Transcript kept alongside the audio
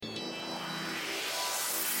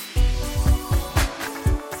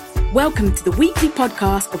Welcome to the weekly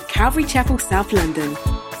podcast of Calvary Chapel, South London,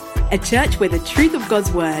 a church where the truth of God's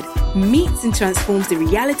Word meets and transforms the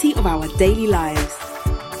reality of our daily lives.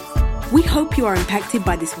 We hope you are impacted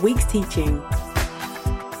by this week's teaching.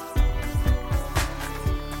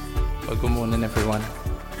 Well, good morning, everyone.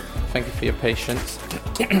 Thank you for your patience.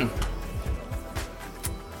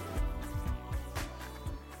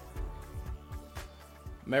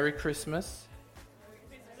 Merry Christmas.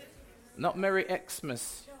 Not Merry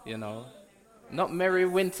Xmas, Not Merry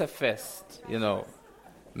Winterfest,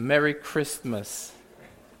 Merry Christmas.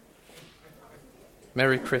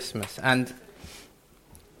 Merry Christmas. And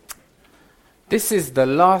this is the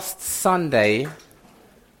last Sunday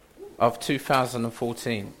of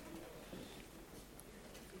 2014.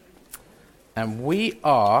 And we're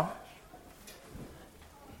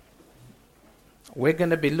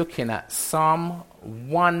going to be looking at Psalm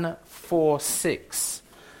 146.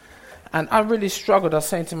 And I really struggled. I was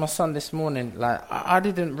saying to my son this morning, I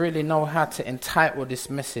didn't really know how to entitle this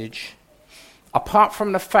message, apart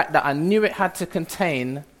from the fact that I knew it had to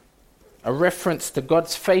contain a reference to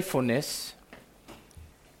God's faithfulness,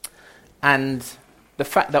 and the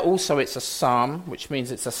fact that also it's a psalm, which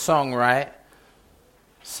means it's a song, right?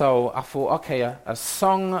 So I thought, okay, a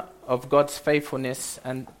song of God's faithfulness,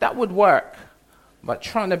 and that would work. But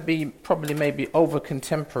trying to be probably maybe over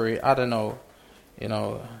contemporary, I don't know,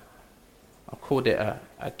 I called it a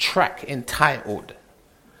track entitled,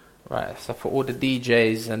 right? So for all the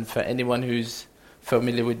DJs and for anyone who's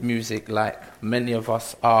familiar with music, like many of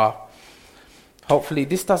us are, hopefully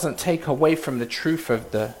this doesn't take away from the truth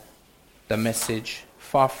of the message.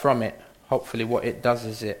 Far from it. Hopefully what it does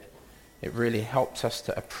is it really helps us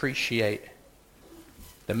to appreciate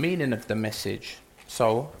the meaning of the message.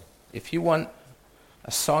 So if you want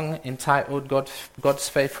a song entitled God's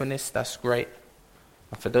Faithfulness, that's great.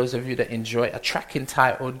 And for those of you that enjoy a track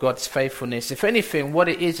entitled God's Faithfulness, if anything, what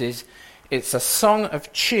it is it's a song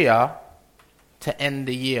of cheer to end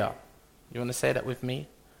the year. You want to say that with me?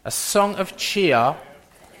 A song of cheer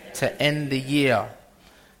to end the year.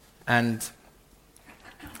 And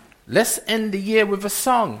let's end the year with a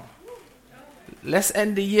song. Let's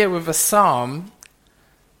end the year with a psalm.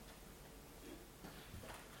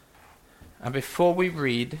 And before we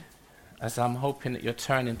read, as I'm hoping that you're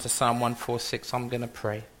turning to Psalm 146, I'm going to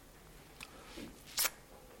pray.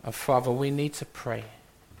 Oh, Father, we need to pray.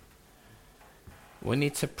 We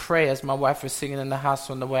need to pray, as my wife was singing in the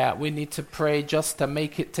house on the way out. We need to pray just to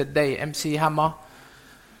make it today. MC Hammer,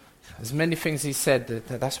 there's many things he said.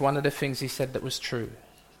 That's one of the things he said that was true.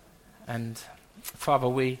 And Father,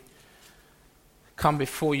 we come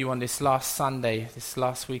before you on this last Sunday, this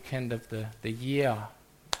last weekend of the year.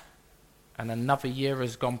 And another year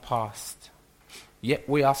has gone past. Yet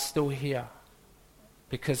we are still here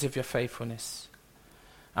because of your faithfulness.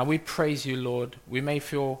 And we praise you, Lord. We may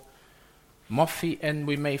feel moth-eaten,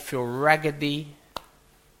 we may feel raggedy.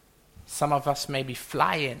 Some of us may be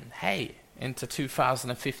flying, into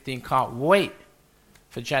 2015. Can't wait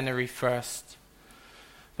for January 1st.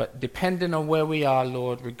 But depending on where we are,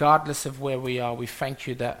 Lord, regardless of where we are, we thank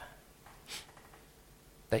you that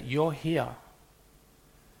you're here.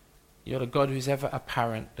 You're the God who's ever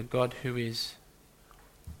apparent, the God who is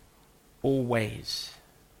always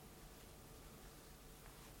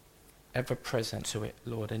ever present to it,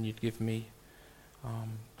 Lord. And you'd give me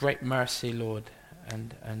great mercy, Lord,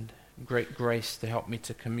 and great grace to help me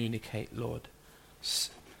to communicate, Lord,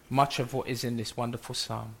 much of what is in this wonderful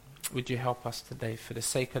psalm. Would you help us today? For the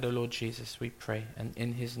sake of the Lord Jesus, we pray, and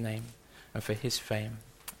in his name and for his fame.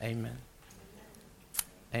 Amen.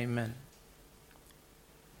 Amen.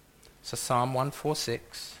 So Psalm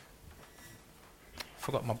 146.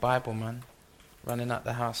 Forgot my Bible, man. Running out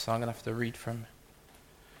the house, so I'm going to have to read from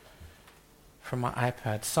my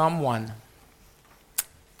iPad. Psalm 1,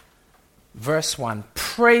 verse 1.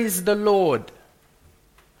 Praise the Lord.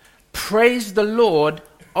 Praise the Lord,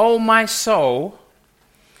 O my soul.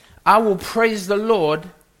 I will praise the Lord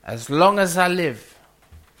as long as I live.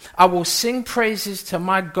 I will sing praises to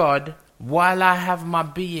my God while I have my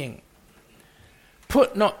being.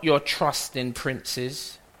 Put not your trust in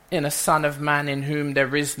princes, in a son of man in whom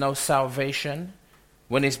there is no salvation.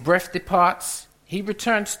 When his breath departs, he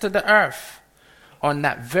returns to the earth. On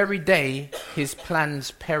that very day, his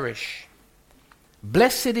plans perish.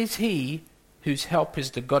 Blessed is he whose help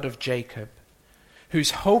is the God of Jacob,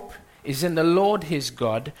 whose hope is in the Lord his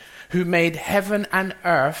God, who made heaven and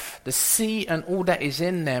earth, the sea and all that is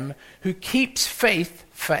in them, who keeps faith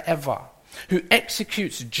forever, who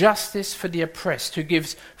executes justice for the oppressed, who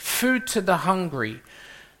gives food to the hungry.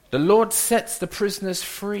 The Lord sets the prisoners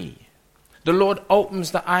free. The Lord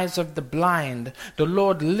opens the eyes of the blind. The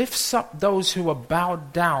Lord lifts up those who are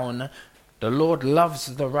bowed down. The Lord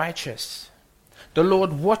loves the righteous. The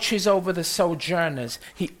Lord watches over the sojourners.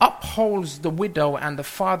 He upholds the widow and the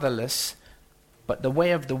fatherless, but the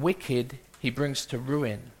way of the wicked he brings to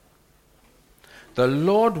ruin. The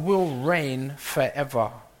Lord will reign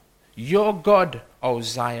forever. Your God, O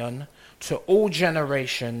Zion, to all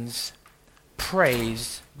generations,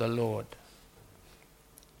 praise the Lord.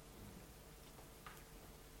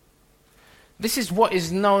 This is what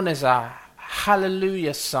is known as a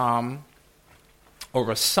hallelujah psalm,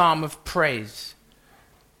 or a psalm of praise.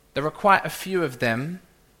 There are quite a few of them,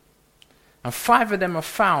 and 5 of them are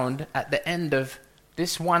found at the end of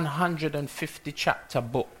this 150 chapter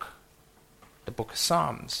book, the book of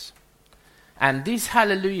Psalms. And these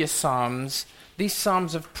hallelujah psalms, these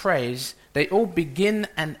psalms of praise, they all begin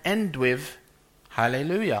and end with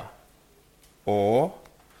hallelujah, or,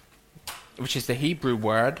 which is the Hebrew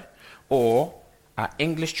word, or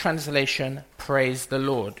English translation, praise the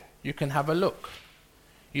Lord. You can have a look.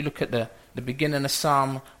 You look at the beginning of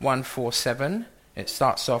Psalm 147, it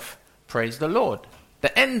starts off, praise the Lord.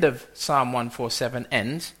 The end of Psalm 147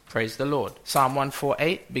 ends, praise the Lord. Psalm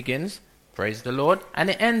 148 begins, praise the Lord, and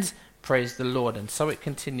it ends, praise the Lord. And so it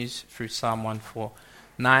continues through Psalm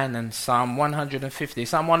 149 and Psalm 150.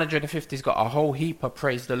 Psalm 150 has got a whole heap of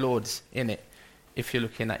praise the Lords in it, if you're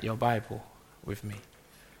looking at your Bible with me.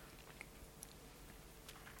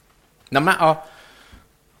 No matter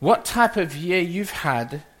what type of year you've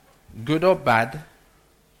had, good or bad,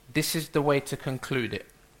 this is the way to conclude it.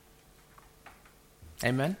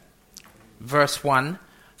 Amen? Verse 1,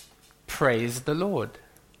 praise the Lord.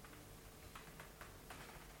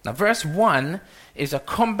 Now, verse 1 is a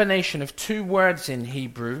combination of 2 words in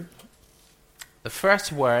Hebrew. The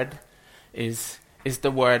first word is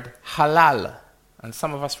the word halal. And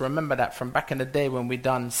some of us remember that from back in the day when we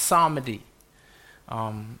done psalmody.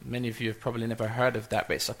 Many of you have probably never heard of that,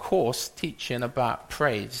 but it's a course teaching about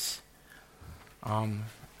praise. And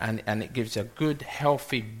it gives a good,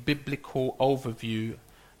 healthy, biblical overview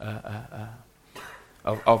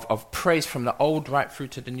of praise from the Old right through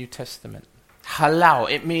to the New Testament. Halal,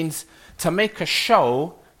 it means to make a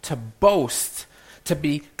show, to boast, to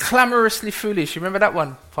be clamorously foolish. You remember that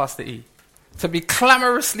one, Pastor E? To be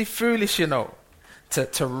clamorously foolish, you know.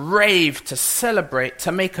 To rave, to celebrate,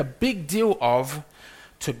 to make a big deal of,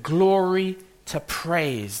 to glory, to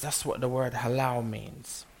praise. That's what the word halal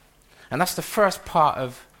means. And that's the first part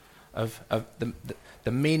of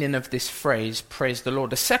the meaning of this phrase, praise the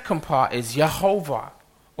Lord. The second part is Jehovah,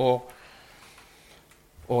 or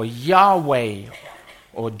Yahweh,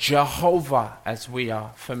 or Jehovah, as we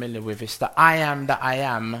are familiar with. It's the I am that I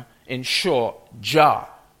am, in short, Jah.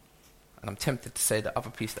 And I'm tempted to say the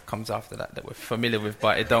other piece that comes after that we're familiar with,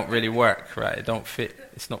 but it don't really work, right? It don't fit.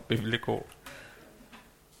 It's not biblical.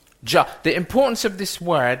 Jah. The importance of this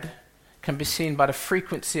word can be seen by the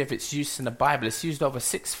frequency of its use in the Bible. It's used over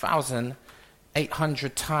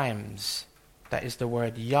 6,800 times. That is the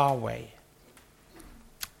word Yahweh.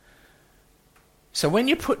 So when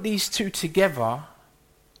you put these two together,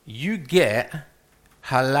 you get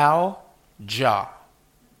Halal Jah,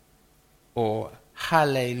 or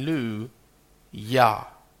Hallelujah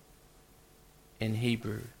in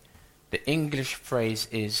Hebrew. The English phrase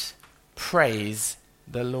is praise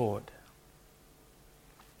the Lord.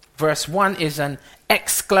 Verse 1 is an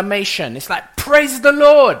exclamation. It's like, praise the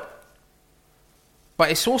Lord.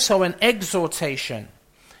 But it's also an exhortation.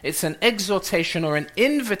 It's an exhortation or an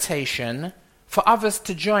invitation for others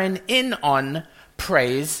to join in on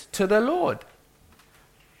praise to the Lord.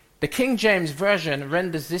 The King James Version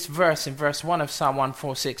renders this verse in verse 1 of Psalm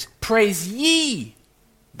 146, praise ye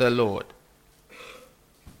the Lord.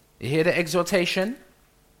 You hear the exhortation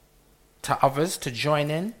to others to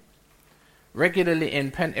join in? Regularly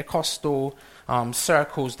in Pentecostal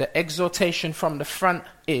circles, the exhortation from the front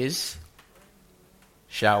is,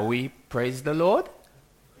 shall we praise the Lord?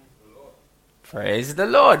 Praise the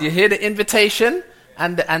Lord. You hear the invitation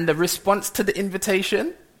and the response to the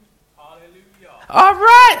invitation? Hallelujah. All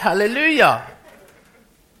right, hallelujah.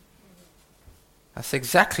 That's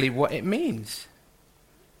exactly what it means.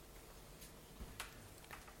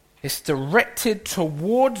 It's directed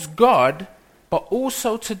towards God, but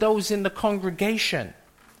also to those in the congregation.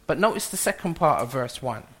 But notice the second part of verse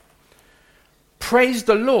 1. Praise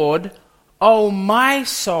the Lord, O my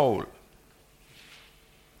soul.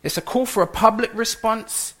 It's a call for a public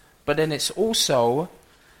response, but then it's also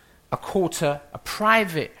a call to a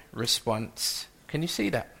private response. Can you see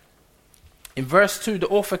that? In verse 2, the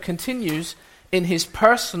author continues in his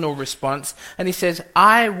personal response, and he says,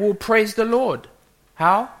 I will praise the Lord.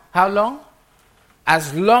 How? How long?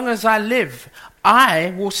 as long as I live,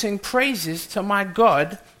 I will sing praises to my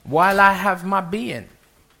God while I have my being.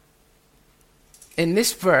 In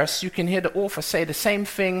this verse, you can hear the author say the same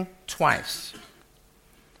thing twice,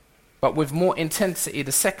 but with more intensity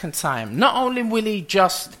the second time. Not only will he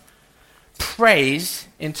just praise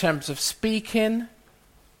in terms of speaking,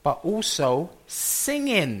 but also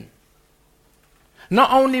singing.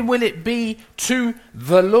 Not only will it be to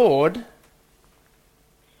the Lord,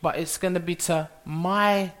 but it's going to be to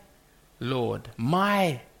my Lord,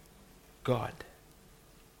 my God.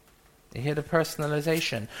 You hear the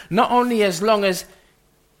personalization? Not only as long as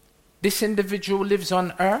this individual lives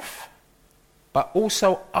on earth, but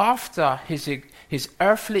also after his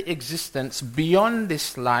earthly existence beyond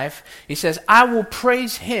this life. He says, I will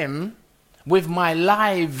praise him with my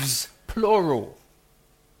lives, plural.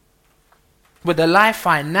 With the life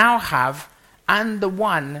I now have and the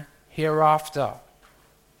one hereafter.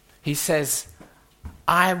 He says,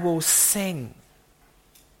 I will sing.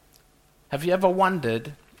 Have you ever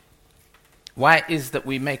wondered why it is that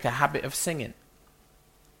we make a habit of singing?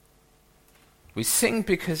 We sing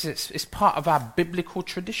because it's part of our biblical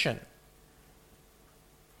tradition.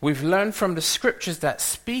 We've learned from the scriptures that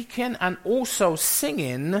speaking and also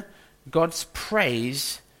singing God's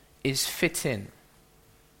praise is fitting.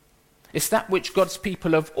 It's that which God's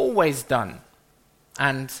people have always done,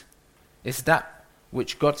 and it's that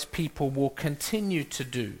which God's people will continue to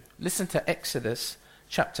do. Listen to Exodus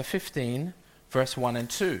chapter 15, verse 1 and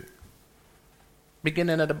 2.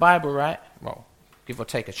 Beginning of the Bible, right? Well, give or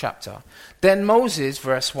take a chapter. Then Moses,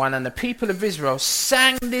 verse 1, and the people of Israel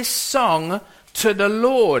sang this song to the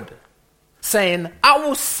Lord, saying, I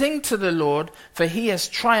will sing to the Lord, for he has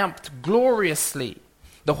triumphed gloriously.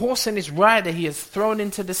 The horse and his rider he has thrown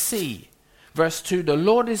into the sea. Verse 2, the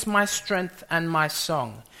Lord is my strength and my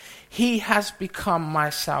song. He has become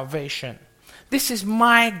my salvation. This is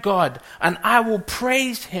my God, and I will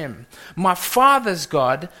praise him. My father's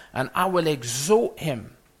God, and I will exalt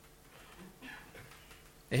him.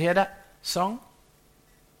 You hear that song?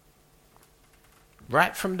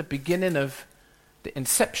 Right from the beginning of the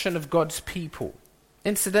inception of God's people.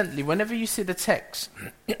 Incidentally, whenever you see the text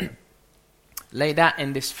laid out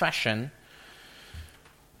in this fashion,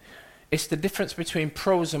 it's the difference between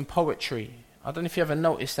prose and poetry. I don't know if you ever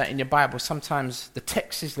noticed that in your Bible, sometimes the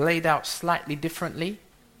text is laid out slightly differently.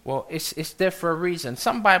 Well, it's there for a reason.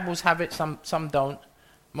 Some Bibles have it, some don't.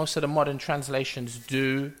 Most of the modern translations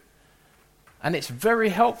do. And it's very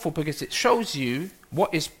helpful because it shows you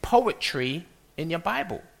what is poetry in your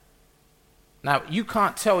Bible. Now, you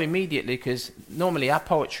can't tell immediately because normally our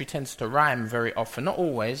poetry tends to rhyme very often. Not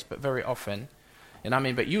always, but very often. You know what I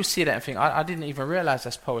mean? But you see that and think, I didn't even realize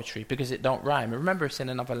that's poetry because it don't rhyme. Remember, it's in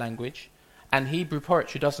another language. And Hebrew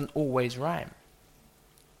poetry doesn't always rhyme.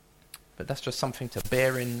 But that's just something to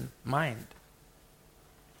bear in mind.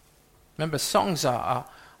 Remember, songs are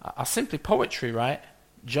simply poetry, right?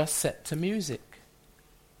 Just set to music.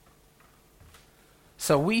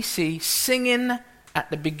 So we see singing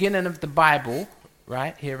at the beginning of the Bible,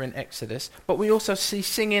 right, here in Exodus, but we also see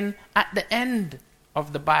singing at the end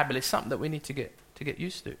of the Bible. It's something that we need to get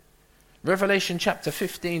used to. Revelation chapter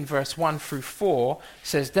 15, verse 1 through 4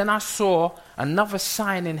 says, Then I saw another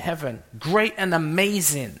sign in heaven, great and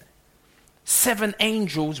amazing. 7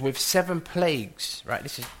 angels with 7 plagues, right,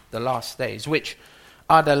 this is the last days, which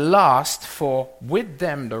are the last, for with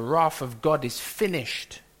them the wrath of God is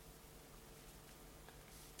finished.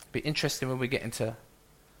 Be interesting when we get into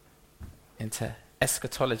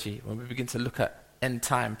eschatology, when we begin to look at end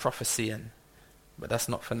time prophecy, but that's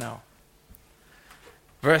not for now.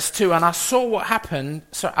 Verse 2, and I saw what happened,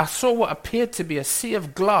 so I saw what appeared to be a sea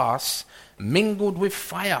of glass mingled with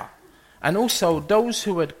fire, and also those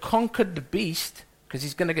who had conquered the beast, because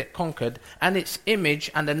he's going to get conquered, and its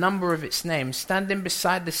image and the number of its name, standing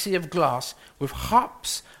beside the sea of glass with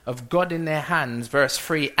harps of God in their hands. Verse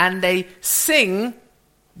 3, and they sing,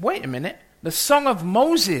 wait a minute, the song of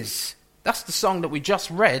Moses. That's the song that we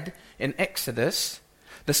just read in Exodus,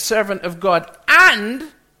 the servant of God,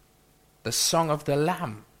 and the song of the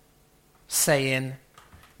Lamb, saying,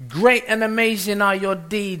 Great and amazing are your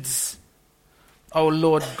deeds, O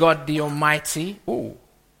Lord God the Almighty. Ooh,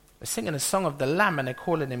 they're singing the song of the Lamb and they're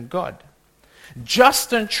calling him God.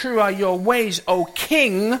 Just and true are your ways, O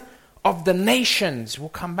King of the nations. We'll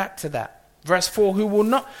come back to that. Verse 4, who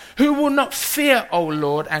will not fear, O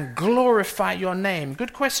Lord, and glorify your name?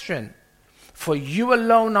 Good question. For you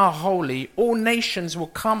alone are holy. All nations will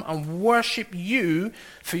come and worship you,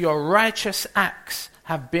 for your righteous acts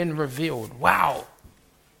have been revealed. Wow.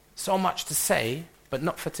 So much to say, but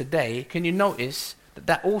not for today. Can you notice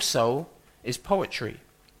that also is poetry?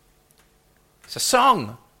 It's a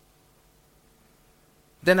song.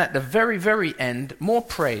 Then at the very, very end, more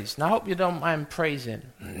praise. Now I hope you don't mind praising.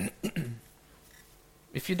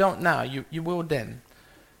 If you don't now, you will then.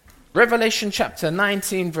 Revelation chapter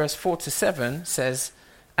 19 verse 4 to 7 says,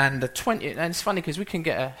 and it's funny because we can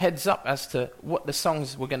get a heads up as to what the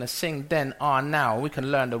songs we're going to sing then are now. We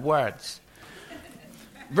can learn the words.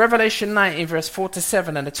 Revelation 19 verse 4 to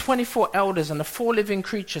 7, and the 24 elders and the 4 living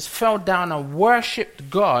creatures fell down and worshipped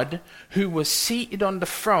God who was seated on the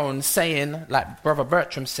throne, saying, like Brother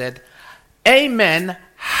Bertram said, Amen,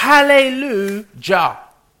 hallelujah.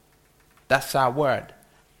 That's our word.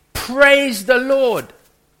 Praise the Lord.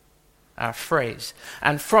 Our phrase.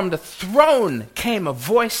 And from the throne came a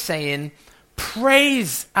voice saying,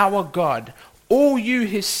 Praise our God, all you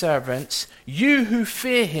his servants, you who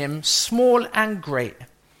fear him, small and great.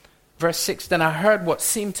 Verse 6, then I heard what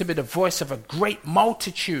seemed to be the voice of a great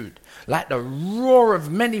multitude, like the roar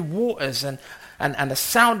of many waters and the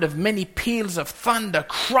sound of many peals of thunder,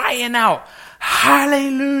 crying out,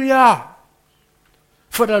 Hallelujah!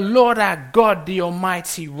 For the Lord our God, the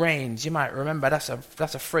Almighty, reigns. You might remember that's a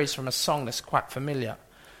phrase from a song that's quite familiar.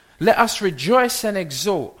 Let us rejoice and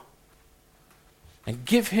exult and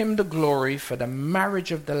give him the glory, for the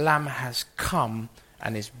marriage of the Lamb has come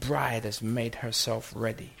and his bride has made herself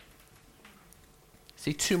ready.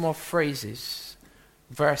 See, 2 more phrases,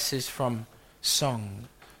 verses from song,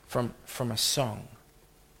 from a song.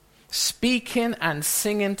 Speaking and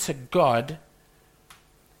singing to God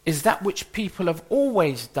is that which people have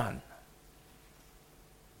always done.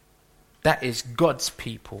 That is God's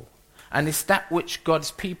people. And it's that which God's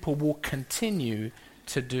people will continue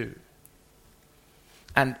to do.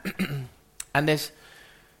 And there's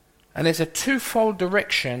a twofold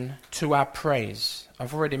direction to our praise.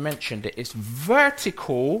 I've already mentioned it. It's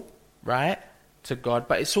vertical, right, to God,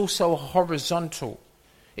 but it's also horizontal.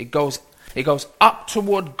 It goes up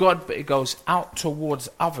toward God, but it goes out towards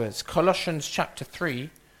others. Colossians chapter 3,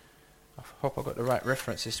 I hope I got the right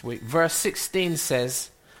reference this week. Verse 16 says,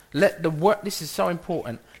 this is so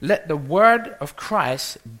important, let the word of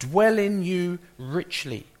Christ dwell in you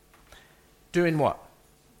richly. Doing what?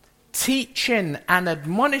 Teaching and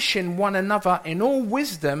admonishing one another in all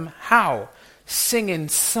wisdom. How? Singing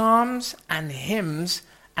psalms and hymns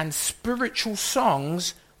and spiritual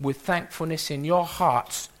songs with thankfulness in your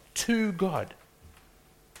hearts to God.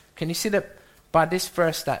 Can you see that by this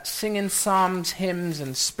verse, that singing psalms, hymns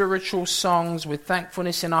and spiritual songs with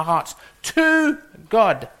thankfulness in our hearts to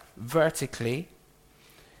God vertically?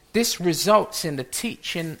 This results in the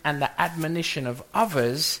teaching and the admonition of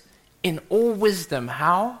others in all wisdom.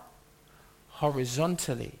 How?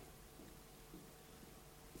 Horizontally.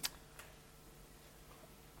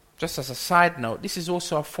 Just as a side note, this is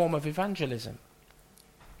also a form of evangelism.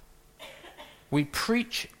 We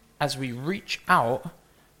preach as we reach out,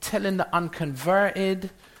 telling the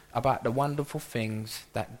unconverted about the wonderful things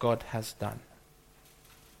that God has done.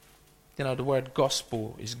 You know, the word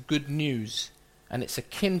gospel is good news, and it's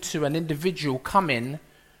akin to an individual coming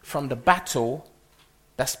from the battle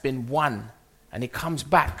that's been won, and he comes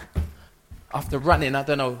back after running,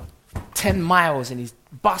 10 miles, and he's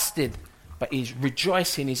busted, but he's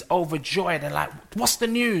rejoicing, he's overjoyed, and like, what's the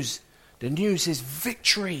news? The news is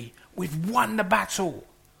victory. We've won the battle.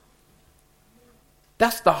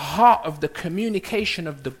 That's the heart of the communication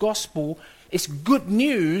of the gospel. It's good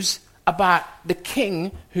news about the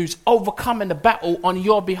king who's overcoming the battle on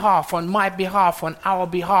your behalf, on my behalf, on our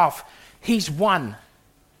behalf. He's won,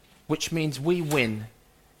 which means we win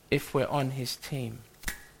if we're on his team.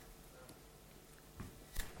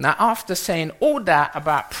 Now, after saying all that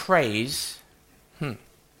about praise,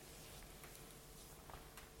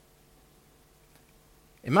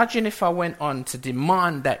 imagine if I went on to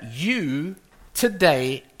demand that you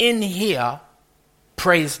today in here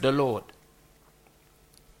praise the Lord.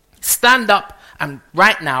 Stand up and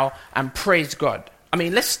right now and praise God. I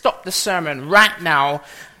mean, let's stop the sermon right now,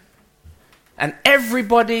 and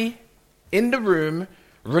everybody in the room,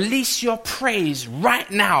 release your praise right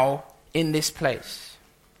now in this place.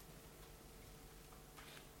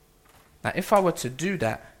 Now, if I were to do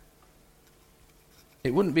that,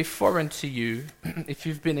 it wouldn't be foreign to you if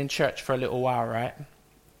you've been in church for a little while, right?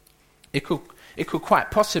 It could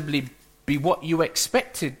quite possibly be what you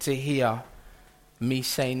expected to hear me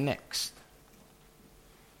say next.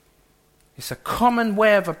 It's a common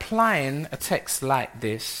way of applying a text like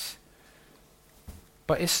this,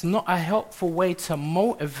 but it's not a helpful way to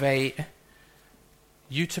motivate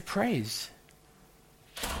you to praise.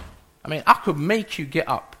 I mean, I could make you get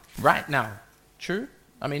up right now. True?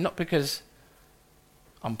 I mean, not because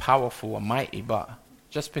I'm powerful or mighty, but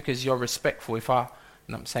just because you're respectful. If I,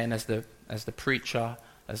 and I'm saying as as the preacher,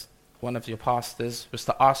 as one of your pastors, was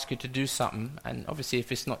to ask you to do something, and obviously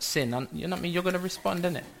if it's not sin, you know what I mean, you're going to respond,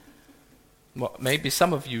 innit? Well, maybe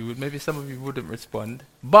some of you wouldn't respond,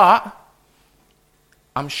 but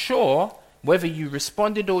I'm sure whether you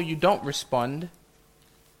responded or you don't respond,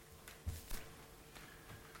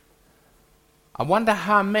 I wonder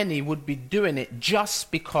how many would be doing it just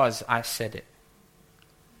because I said it.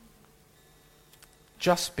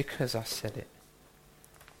 Just because I said it.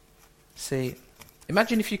 See,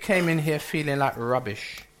 imagine if you came in here feeling like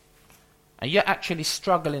rubbish and you're actually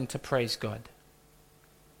struggling to praise God.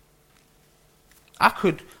 I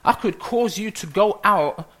could cause you to go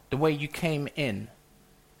out the way you came in,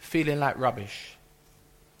 feeling like rubbish.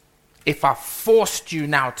 If I forced you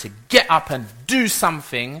now to get up and do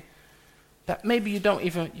something that maybe you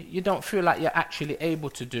don't feel like you're actually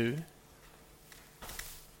able to do,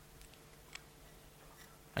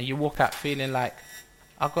 and you walk out feeling like,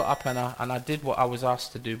 I got up and I did what I was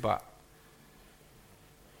asked to do, but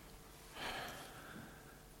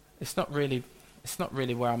it's not really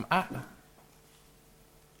where I'm at.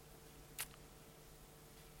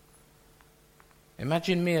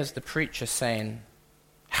 Imagine me as the preacher saying,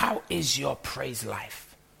 how is your praise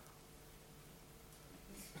life?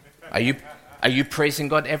 Are you praising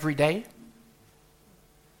God every day?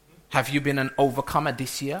 Have you been an overcomer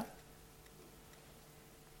this year?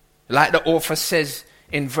 Like the author says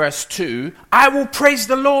in verse 2, I will praise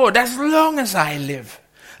the Lord as long as I live.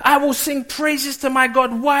 I will sing praises to my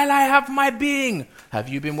God while I have my being. Have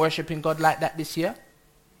you been worshiping God like that this year?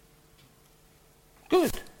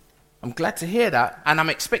 Good. I'm glad to hear that, and I'm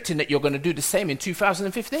expecting that you're going to do the same in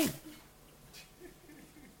 2015.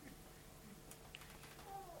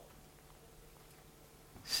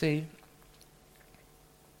 See,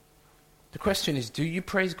 the question is, do you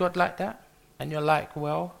praise God like that? And you're like,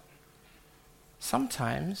 well,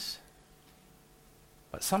 sometimes,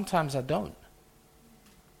 but sometimes I don't.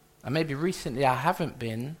 And maybe recently I haven't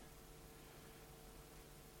been.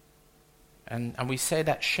 And we say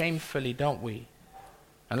that shamefully, don't we?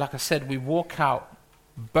 And like I said, we walk out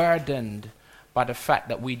burdened by the fact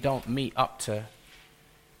that we don't meet up to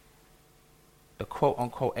the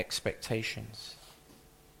quote-unquote expectations.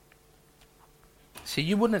 See,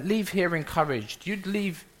 you wouldn't leave here encouraged. You'd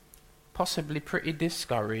leave possibly pretty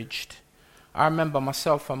discouraged. I remember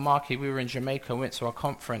myself and Marky, we were in Jamaica, went to a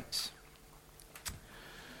conference.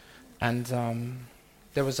 And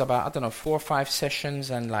there was about, 4 or 5 sessions,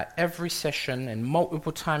 and like every session and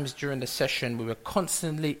multiple times during the session, we were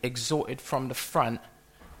constantly exhorted from the front,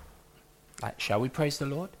 like, shall we praise the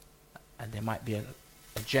Lord? And there might be a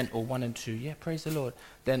gentle 1 and 2, yeah, praise the Lord.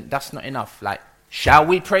 Then that's not enough, like, shall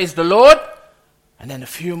we praise the Lord? And then a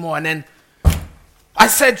few more, and then I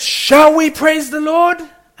said, shall we praise the Lord?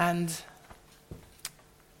 And,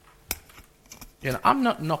 I'm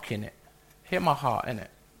not knocking it. Hear my heart, innit?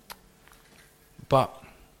 But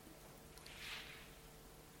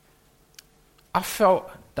I felt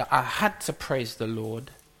that I had to praise the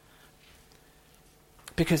Lord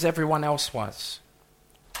because everyone else was.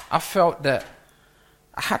 I felt that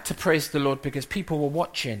I had to praise the Lord because people were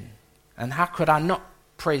watching. And how could I not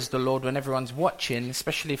praise the Lord when everyone's watching,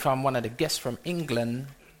 especially if I'm one of the guests from England?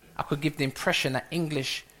 I could give the impression that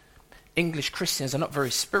English Christians are not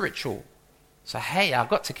very spiritual. So, hey, I've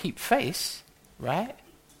got to keep face, right?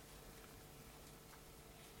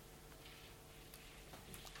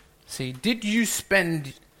 See, did you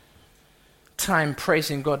spend time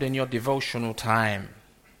praising God in your devotional time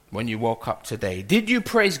when you woke up today? Did you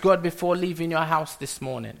praise God before leaving your house this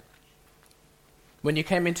morning? When you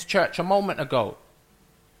came into church a moment ago,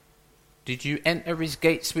 did you enter his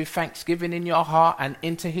gates with thanksgiving in your heart and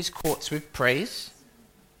into his courts with praise?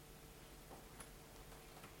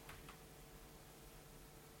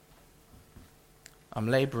 I'm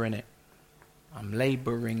laboring it. I'm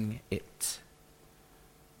laboring it.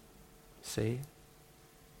 See?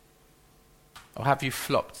 Or have you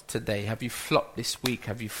flopped today? Have you flopped this week?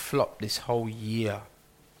 Have you flopped this whole year?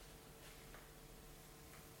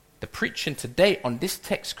 The preaching today on this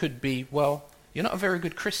text could be, well, you're not a very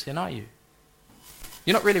good Christian, are you?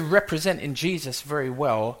 You're not really representing Jesus very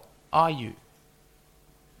well, are you?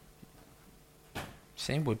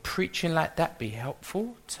 See, would preaching like that be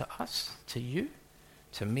helpful to us, to you,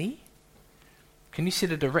 to me? Can you see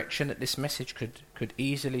the direction that this message could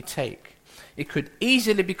easily take? It could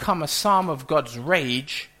easily become a psalm of God's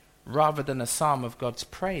rage rather than a psalm of God's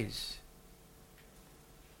praise.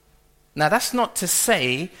 Now, that's not to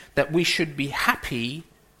say that we should be happy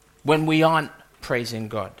when we aren't praising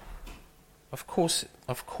God. Of course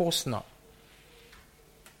not.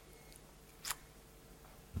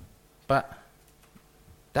 But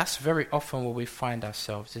That's very often where we find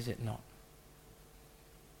ourselves, is it not?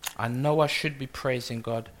 I know I should be praising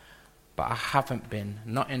God, but I haven't been,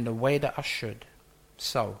 not in the way that I should.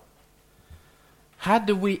 So, how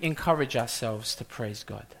do we encourage ourselves to praise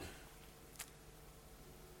God?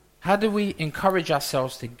 How do we encourage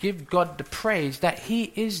ourselves to give God the praise that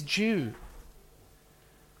He is due,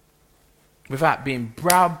 without being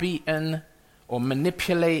browbeaten or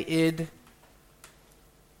manipulated,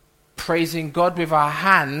 praising God with our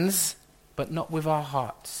hands, but not with our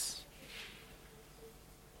hearts?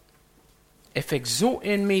 If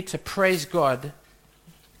exhorting me to praise God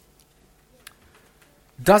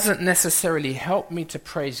doesn't necessarily help me to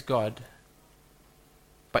praise God,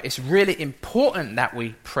 but it's really important that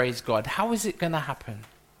we praise God, how is it going to happen?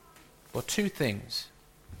 Well, two things.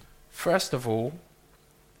 First of all,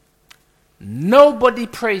 nobody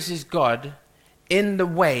praises God in the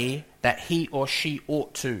way that he or she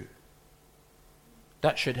ought to.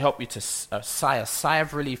 That should help you to sigh a sigh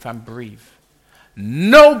of relief and breathe.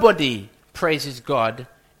 Nobody praises God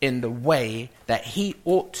in the way that he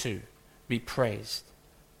ought to be praised.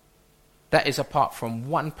 That is apart from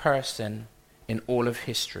one person in all of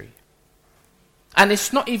history. And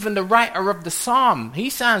it's not even the writer of the psalm. He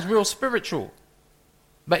sounds real spiritual.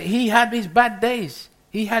 But he had his bad days.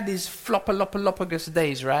 He had his floppalopagus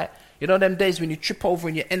days, right? You know them days when you trip over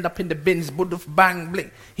and you end up in the bins, buduf, bang,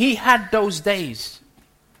 blink. He had those days.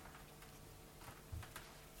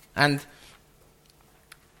 And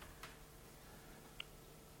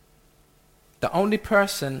the only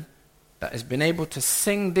person that has been able to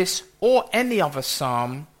sing this or any other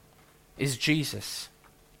psalm is Jesus.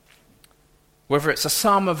 Whether it's a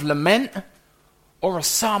psalm of lament or a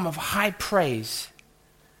psalm of high praise,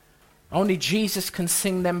 only Jesus can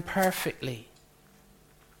sing them perfectly.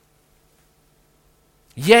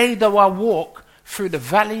 Yea, though I walk through the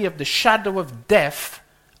valley of the shadow of death,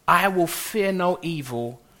 I will fear no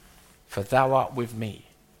evil, for thou art with me.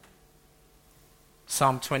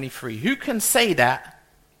 Psalm 23. Who can say that?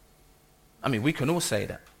 I mean, we can all say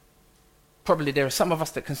that. Probably there are some of us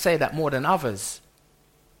that can say that more than others.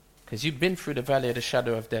 Because you've been through the valley of the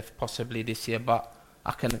shadow of death possibly this year, but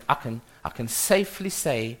I can safely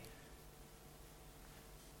say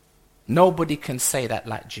nobody can say that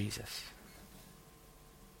like Jesus.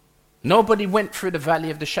 Nobody went through the valley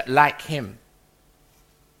of the shadow like him.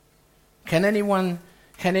 Can anyone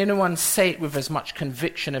say it with as much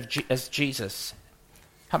conviction as Jesus?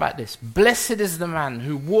 How about this? Blessed is the man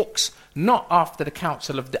who walks not after the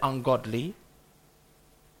counsel of the ungodly,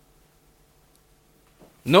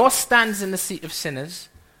 nor stands in the seat of sinners,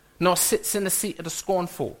 nor sits in the seat of the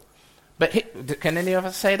scornful. But can any of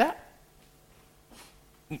us say that?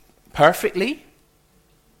 Perfectly.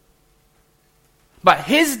 But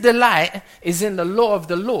his delight is in the law of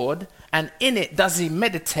the Lord, and in it does he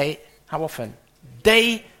meditate, how often?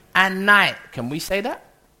 Day and night. Can we say that?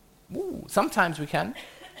 Ooh, sometimes we can.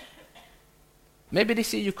 Maybe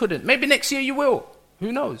this year you couldn't. Maybe next year you will.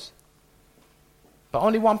 Who knows? But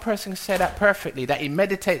only one person can say that perfectly, that he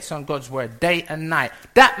meditates on God's word day and night.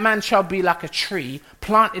 That man shall be like a tree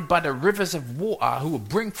planted by the rivers of water, who will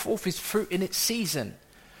bring forth his fruit in its season.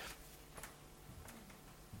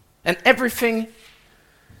 And everything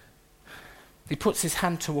he puts his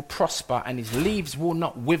hand to will prosper, and his leaves will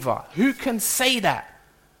not wither. Who can say that?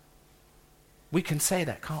 We can say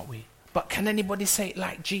that, can't we? But can anybody say it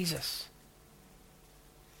like Jesus?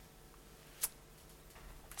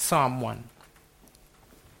 Psalm 1.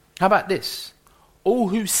 How about this? All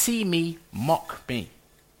who see me mock me.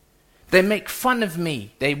 They make fun of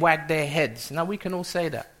me. They wag their heads. Now we can all say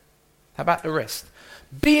that. How about the rest?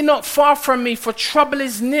 Be not far from me, for trouble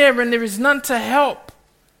is near and there is none to help.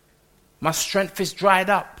 My strength is dried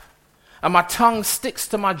up and my tongue sticks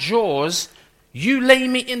to my jaws. You lay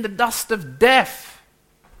me in the dust of death.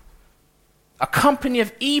 A company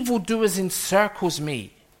of evildoers encircles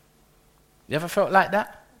me. You ever felt like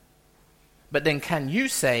that? But then can you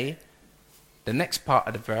say, the next part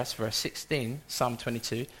of the verse, verse 16, Psalm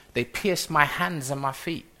 22, they pierced my hands and my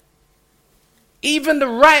feet. Even the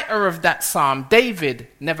writer of that psalm, David,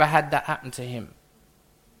 never had that happen to him.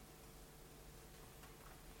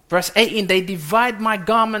 Verse 18, they divide my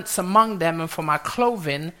garments among them, and for my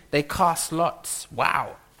clothing they cast lots.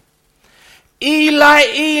 Wow. Eli,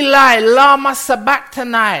 Eli, lama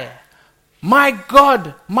sabachthani. My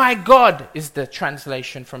God is the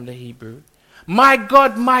translation from the Hebrew. My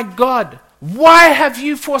God, why have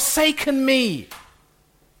you forsaken me?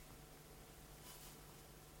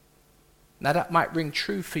 Now that might ring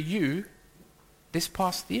true for you this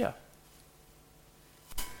past year.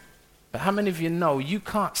 But how many of you know you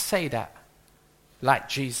can't say that like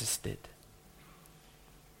Jesus did?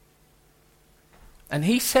 And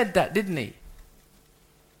he said that, didn't he?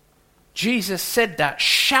 Jesus said that,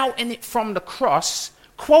 shouting it from the cross,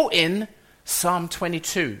 quoting Psalm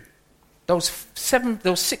 22. Those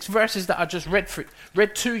 6 verses that I just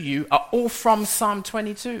read to you are all from Psalm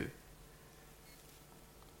 22.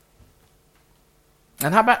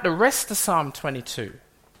 And how about the rest of Psalm 22?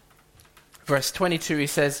 Verse 22, he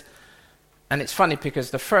says, and it's funny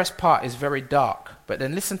because the first part is very dark, but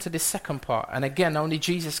then listen to this second part. And again, only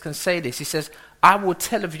Jesus can say this. He says, I will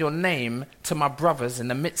tell of your name to my brothers in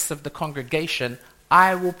the midst of the congregation.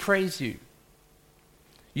 I will praise you.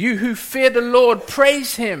 You who fear the Lord,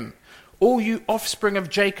 praise him. All you offspring of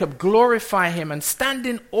Jacob, glorify him and stand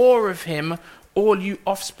in awe of him, all you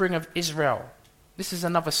offspring of Israel. This is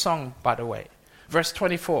another song, by the way. Verse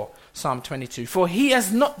 24, Psalm 22. For he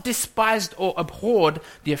has not despised or abhorred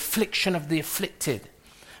the affliction of the afflicted.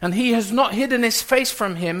 And he has not hidden his face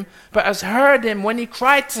from him, but has heard him when he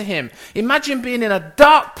cried to him. Imagine being in a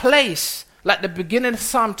dark place, like the beginning of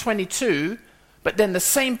Psalm 22, but then the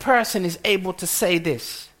same person is able to say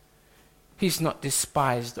this. He's not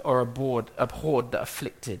despised or abhorred the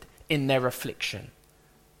afflicted in their affliction.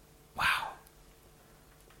 Wow.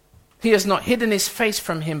 He has not hidden his face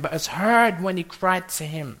from him, but has heard when he cried to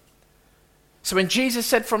him. So when Jesus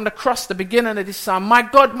said from the cross, the beginning of this psalm, my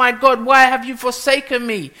God, why have you forsaken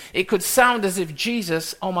me? It could sound as if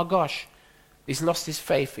Jesus, oh my gosh, he's lost his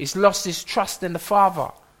faith. He's lost his trust in the Father.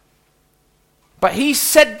 But he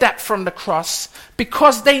said that from the cross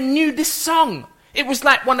because they knew this song. It was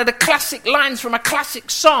like one of the classic lines from a classic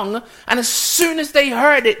song. And as soon as they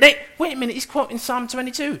heard it, wait a minute, he's quoting Psalm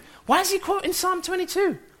 22. Why is he quoting Psalm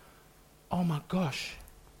 22? Oh my gosh.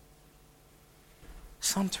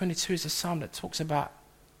 Psalm 22 is a psalm that talks about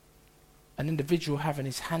an individual having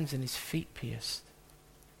his hands and his feet pierced.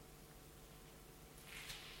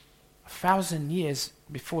 1,000 years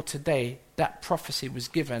before today, that prophecy was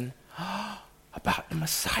given about the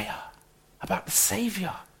Messiah, about the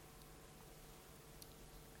Savior.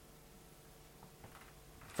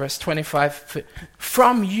 Verse 25,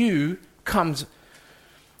 from you comes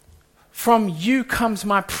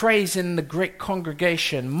my praise in the great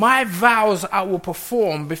congregation. My vows I will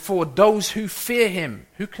perform before those who fear him.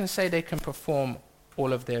 Who can say they can perform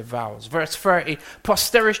all of their vows? Verse 30,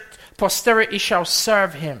 posterity shall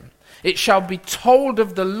serve him. It shall be told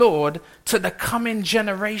of the Lord to the coming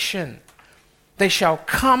generation. They shall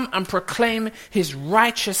come and proclaim his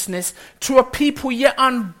righteousness to a people yet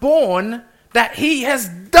unborn, that he has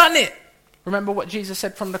done it. Remember what Jesus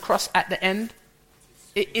said from the cross at the end?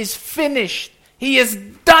 It is finished. He has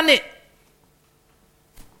done it.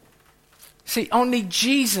 See, only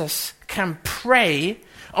Jesus can pray.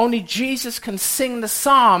 Only Jesus can sing the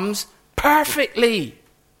Psalms perfectly.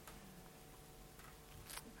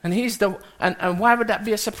 And and why would that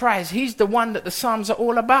be a surprise? He's the one that the Psalms are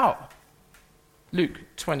all about. Luke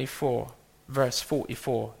 24, verse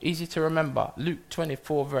 44. Easy to remember. Luke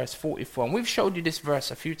 24, verse 44. And we've showed you this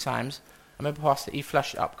verse a few times. I remember Pastor E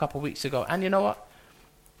flashed it up a couple of weeks ago. And you know what?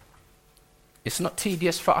 It's not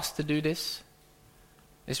tedious for us to do this.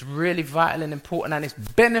 It's really vital and important, and it's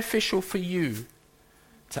beneficial for you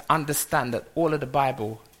to understand that all of the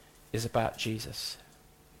Bible is about Jesus.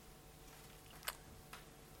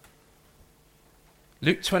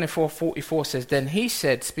 Luke 24:44 says, then he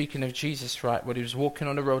said, speaking of Jesus, right, when he was walking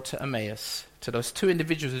on the road to Emmaus, to those two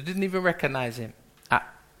individuals who didn't even recognize him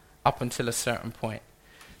up until a certain point.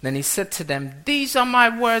 Then he said to them, these are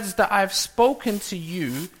my words that I've spoken to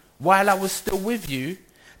you while I was still with you,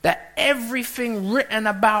 that everything written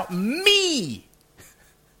about me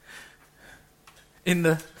in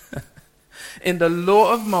the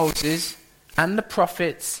law of Moses and the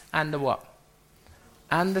prophets and the what?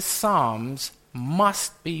 And the Psalms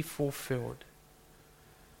must be fulfilled.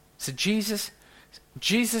 So Jesus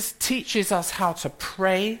teaches us how to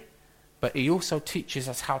pray, but he also teaches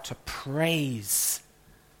us how to praise.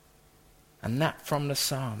 And that from the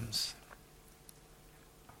Psalms.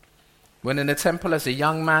 When in the temple as a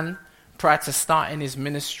young man, prior to starting his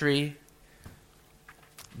ministry,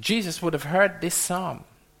 Jesus would have heard this psalm.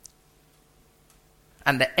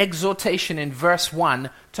 And the exhortation in verse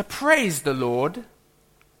 1 to praise the Lord.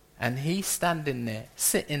 And he standing there,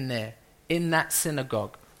 sitting there in that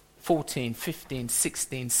synagogue, 14, 15,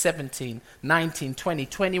 16, 17, 19, 20,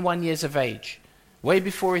 21 years of age. Way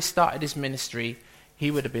before he started his ministry,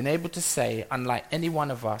 he would have been able to say, unlike any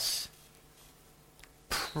one of us,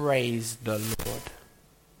 praise the Lord.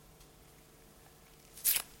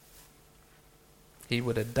 He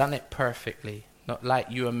would have done it perfectly, not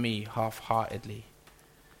like you and me, half-heartedly.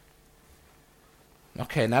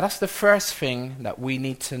 Okay, now that's the first thing that we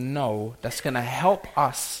need to know that's going to help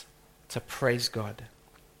us to praise God,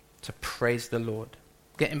 to praise the Lord.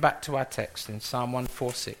 Getting back to our text in Psalm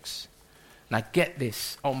 146. Now get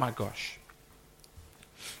this. Oh my gosh.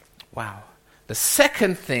 Wow. The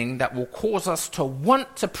second thing that will cause us to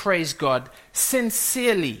want to praise God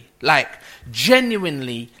sincerely, like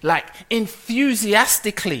genuinely, like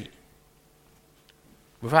enthusiastically,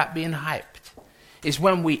 without being hyped, is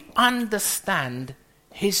when we understand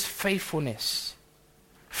his faithfulness.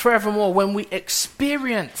 Furthermore, when we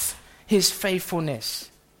experience his faithfulness.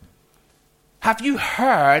 Have you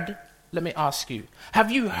heard, let me ask you,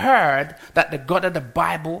 have you heard that the God of the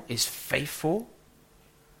Bible is faithful?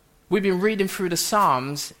 We've been reading through the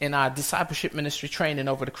Psalms in our discipleship ministry training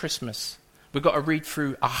over the Christmas. We've got to read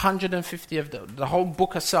through 150 of the whole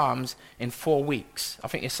book of Psalms in 4 weeks. I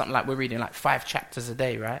think it's something like we're reading like 5 chapters a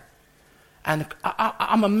day, right? And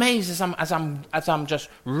I'm amazed as I'm just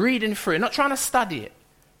reading through it, not trying to study it,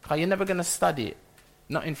 because you're never going to study it,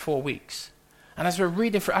 not in 4 weeks. And as we're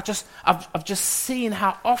reading through, I've just seen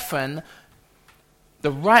how often the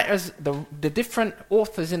writers, the different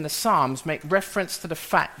authors in the Psalms make reference to the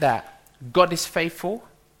fact that God is faithful.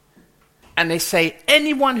 And they say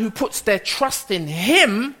anyone who puts their trust in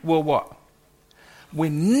him will what? Will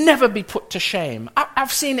never be put to shame.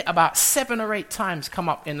 I've seen it about 7 or 8 times come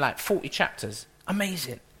up in like 40 chapters.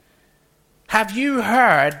 Amazing. Have you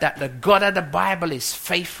heard that the God of the Bible is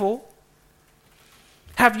faithful?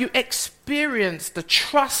 Have you experienced the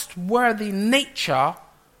trustworthy nature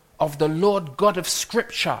of the Lord God of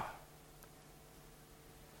Scripture?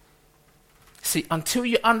 See, until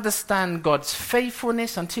you understand God's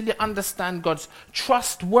faithfulness, until you understand God's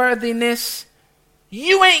trustworthiness,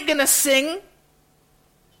 you ain't going to sing.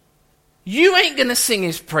 You ain't going to sing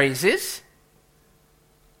his praises.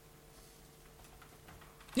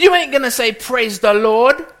 You ain't going to say, praise the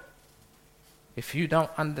Lord, if you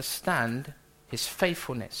don't understand his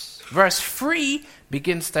faithfulness. Verse 3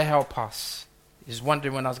 begins to help us. You're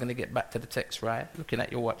wondering when I was going to get back to the text, right? Looking at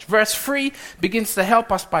your watch. Verse 3 begins to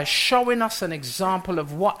help us by showing us an example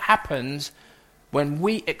of what happens when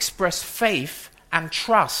we express faith and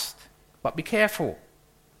trust. But be careful.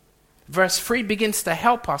 Verse 3 begins to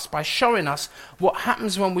help us by showing us what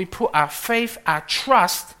happens when we put our faith, our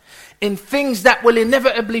trust in things that will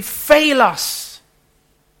inevitably fail us.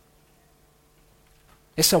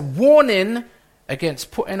 It's a warning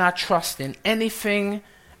against putting our trust in anything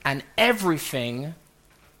and everything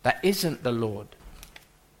that isn't the Lord.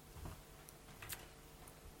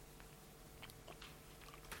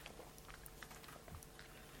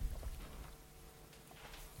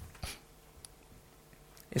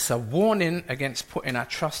 It's a warning against putting our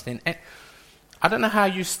trust in. I don't know how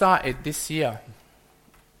you started this year,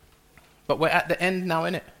 but we're at the end now,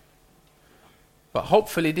 innit? But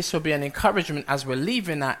hopefully this will be an encouragement as we're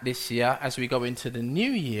leaving that this year, as we go into the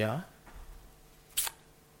new year,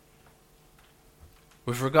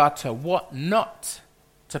 with regard to what not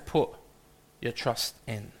to put your trust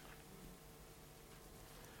in.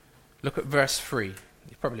 Look at verse 3.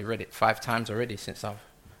 You've probably read it 5 times already since I've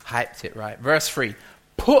hyped it, right? Verse 3.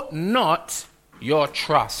 Put not your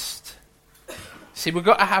trust. See, we've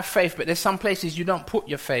got to have faith, but there's some places you don't put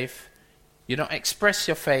your faith. You don't express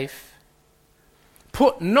your faith.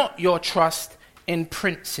 Put not your trust in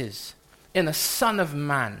princes, in a son of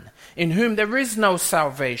man, in whom there is no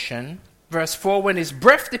salvation. Verse 4, when his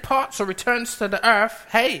breath departs or returns to the earth,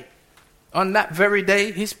 hey, on that very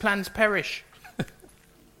day his plans perish.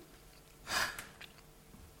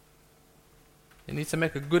 You need to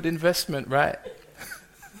make a good investment, right?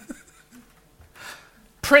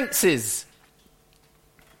 Princes.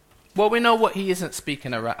 Well, we know what he isn't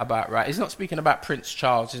speaking about, right? He's not speaking about Prince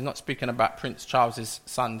Charles. He's not speaking about Prince Charles's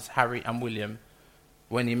sons, Harry and William,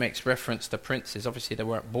 when he makes reference to princes. Obviously, they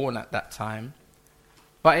weren't born at that time.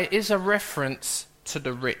 But it is a reference to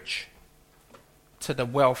the rich, to the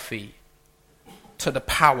wealthy, to the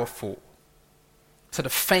powerful, to the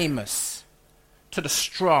famous, to the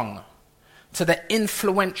strong, to the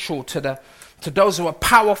influential, to those who are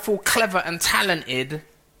powerful, clever, and talented.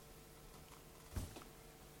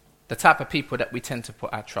 The type of people that we tend to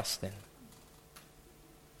put our trust in.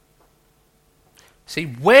 See,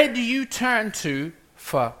 where do you turn to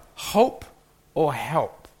for hope or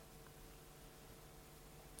help?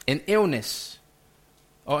 In illness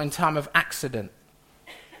or in time of accident?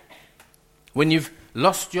 When you've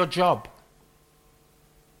lost your job?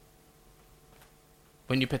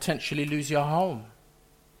 When you potentially lose your home?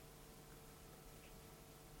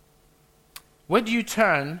 Where do you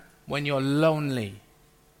turn when you're lonely?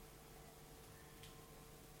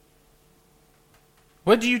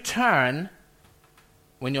 Where do you turn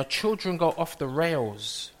when your children go off the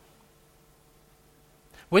rails?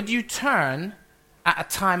 Where do you turn at a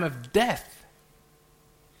time of death?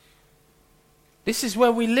 This is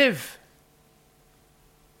where we live.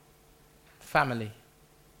 Family.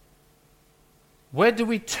 Where do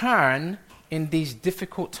we turn in these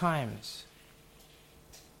difficult times?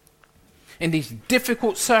 In these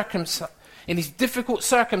difficult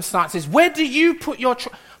circumstances, where do you put your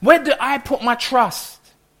where do I put my trust?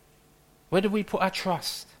 Where do we put our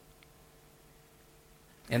trust?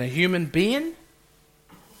 In a human being?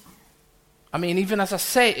 I mean, even as I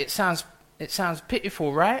say it, it sounds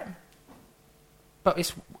pitiful, right? But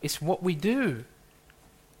it's what we do.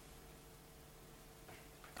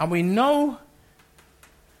 And we know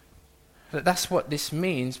that that's what this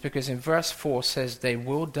means, because in verse 4 says they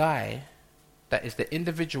will die. That is the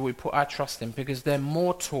individual we put our trust in, because they're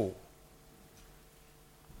mortal.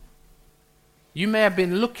 You may have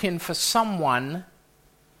been looking for someone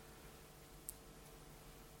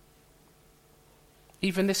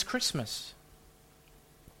even this Christmas,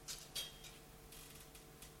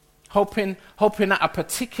 hoping that a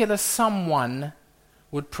particular someone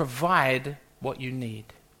would provide what you need.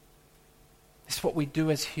 It's what we do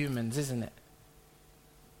as humans, isn't it?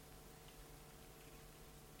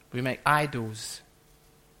 We make idols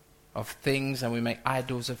of things and we make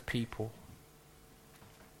idols of people.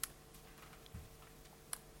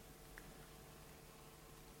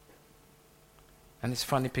 And it's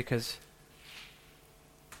funny because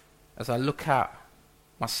as I look out,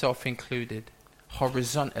 myself included,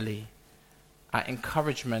 horizontally, our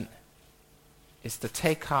encouragement is to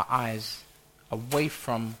take our eyes away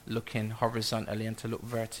from looking horizontally and to look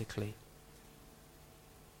vertically.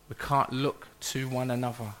 We can't look to one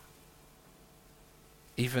another,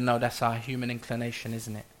 even though that's our human inclination,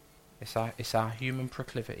 isn't it? It's our human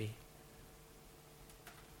proclivity.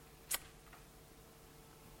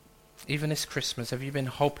 Even this Christmas, have you been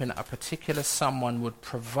hoping that a particular someone would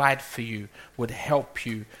provide for you, would help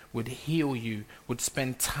you, would heal you, would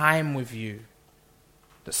spend time with you,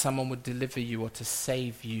 that someone would deliver you or to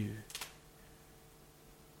save you?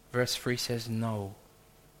 Verse 3 says no.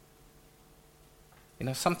 You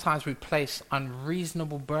know, sometimes we place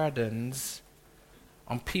unreasonable burdens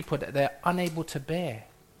on people that they're unable to bear.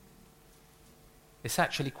 It's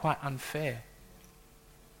actually quite unfair.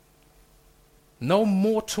 No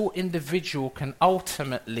mortal individual can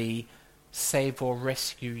ultimately save or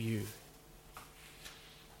rescue you.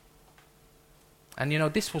 And you know,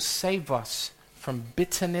 this will save us from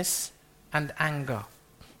bitterness and anger.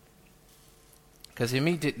 Because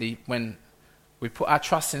immediately when we put our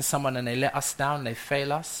trust in someone and they let us down, they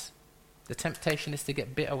fail us, the temptation is to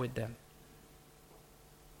get bitter with them.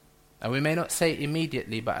 And we may not say it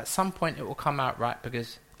immediately, but at some point it will come out, right?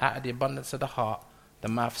 Because out of the abundance of the heart, the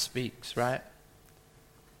mouth speaks, right?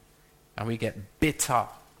 And we get bitter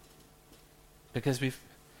because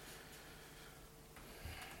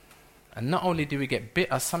and not only do we get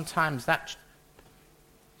bitter, sometimes that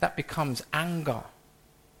becomes anger.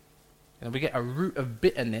 You know, we get a root of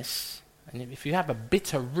bitterness, and if you have a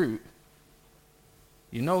bitter root,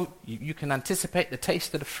 you know you can anticipate the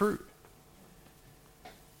taste of the fruit.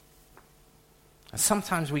 And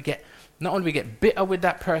sometimes not only we get bitter with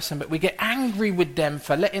that person, but we get angry with them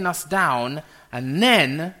for letting us down, and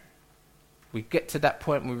then we get to that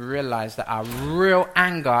point where we realize that our real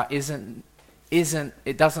anger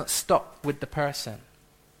it doesn't stop with the person.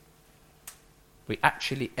 We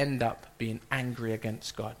actually end up being angry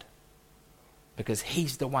against God because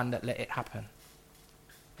he's the one that let it happen.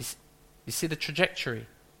 You see the trajectory?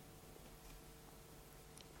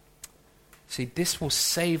 See, this will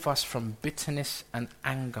save us from bitterness and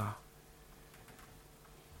anger.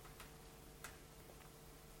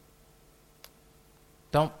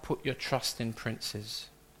 Don't put your trust in princes.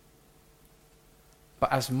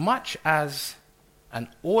 But as much as an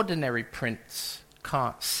ordinary prince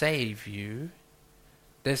can't save you,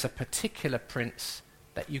 there's a particular prince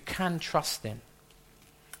that you can trust in.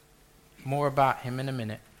 More about him in a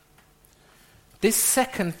minute. This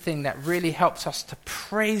second thing that really helps us to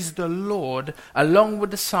praise the Lord, along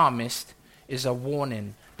with the psalmist, is a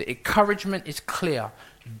warning. The encouragement is clear.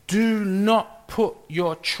 Do not put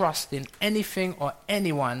your trust in anything or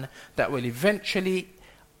anyone that will eventually,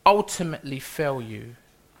 ultimately fail you.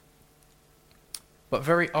 But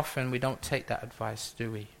very often we don't take that advice,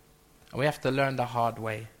 do we? And we have to learn the hard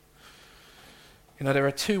way. You know, there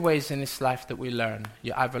are two ways in this life that we learn.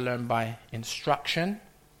 You either learn by instruction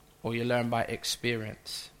or you learn by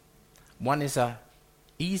experience. One is an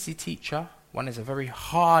easy teacher, one is a very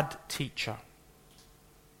hard teacher.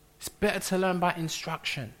 It's better to learn by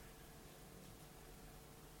instruction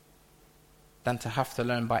than to have to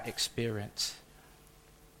learn by experience.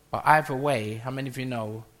 But either way, how many of you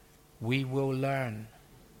know, we will learn.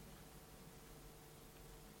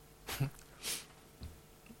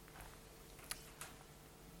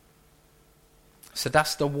 So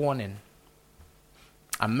that's the warning.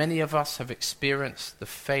 And many of us have experienced the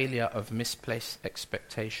failure of misplaced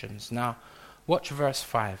expectations. Now, watch verse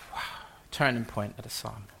 5. Wow. Turning point of the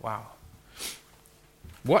psalm. Wow.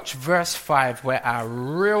 Watch verse 5 where our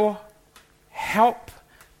real help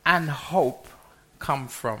and hope come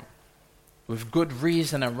from. With good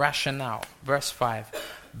reason and rationale. Verse 5.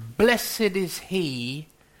 Blessed is he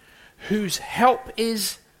whose help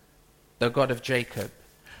is the God of Jacob.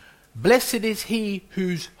 Blessed is he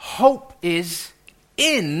whose hope is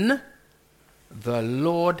in the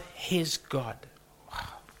Lord his God. Wow.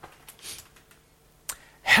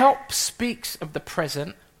 Help speaks of the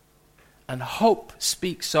present and hope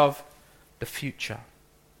speaks of the future.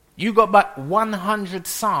 You got back 100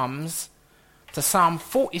 Psalms to Psalm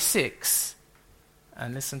 46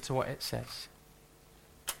 and listen to what it says.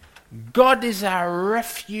 God is our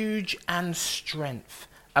refuge and strength,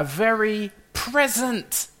 a very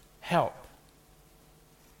present help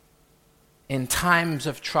in times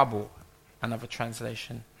of trouble, another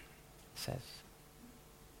translation says.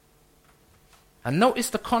 And notice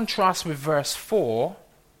the contrast with verse 4.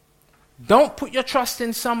 Don't put your trust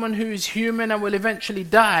in someone who is human and will eventually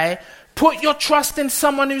die. Put your trust in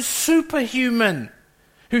someone who's superhuman,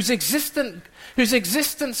 whose existence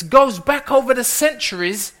goes back over the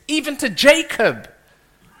centuries, even to Jacob.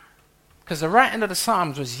 Because the writing of the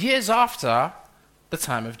Psalms was years after the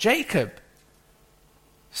time of Jacob.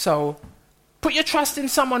 So, put your trust in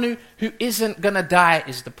someone who isn't going to die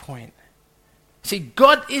is the point. See,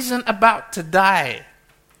 God isn't about to die,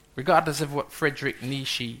 regardless of what Friedrich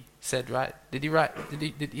Nietzsche said, right? Did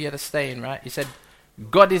he had a saying, right? He said,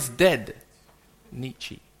 God is dead,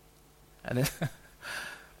 Nietzsche. And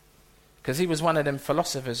because he was one of them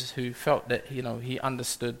philosophers who felt that, he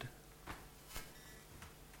understood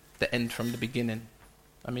the end from the beginning.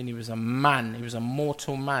 I mean, he was a man, he was a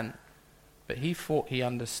mortal man, but he thought he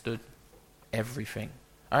understood everything.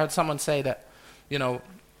 I heard someone say that,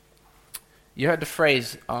 you heard the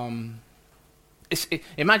phrase,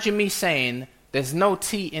 imagine me saying, there's no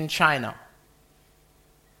tea in China.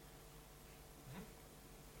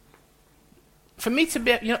 For me to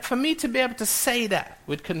be able to say that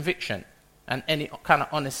with conviction and any kind of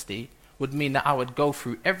honesty would mean that I would go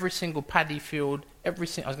through every single paddy field,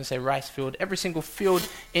 rice field, every single field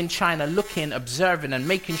in China, looking, observing, and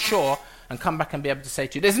making sure, and come back and be able to say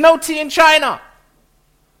to you, there's no tea in China.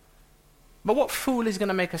 But what fool is going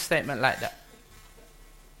to make a statement like that?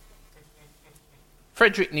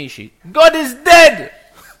 Friedrich Nietzsche. God is dead.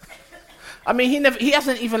 I mean, he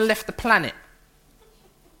hasn't even left the planet.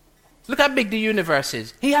 Look how big the universe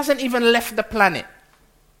is. He hasn't even left the planet.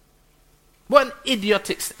 What an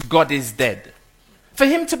idiotic... God is dead. For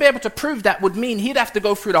him to be able to prove that would mean he'd have to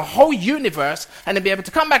go through the whole universe and then be able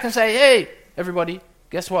to come back and say, hey, everybody,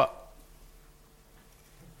 guess what?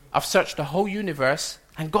 I've searched the whole universe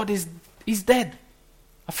and he's dead.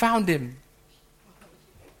 I found him.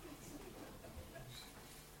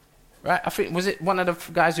 Right? I think, was it one of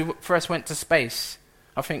the guys who first went to space?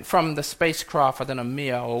 I think from the spacecraft, I don't know,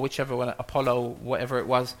 Mir or whichever one, Apollo, whatever it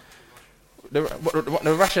was, the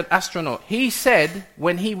Russian astronaut, he said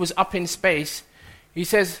when he was up in space, he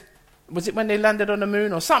says, was it when they landed on the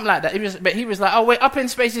moon or something like that? He was like, oh, we're up in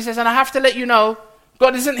space, he says, and I have to let you know,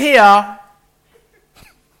 God isn't here.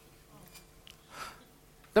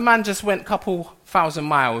 The man just went a couple 1,000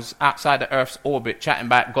 miles outside the Earth's orbit chatting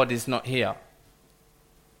about God is not here.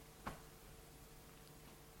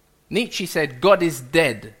 Nietzsche said, God is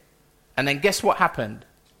dead. And then guess what happened?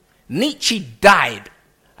 Nietzsche died.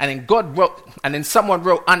 And then God wrote, and then someone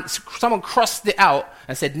crossed it out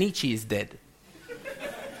and said, Nietzsche is dead.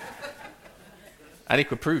 And he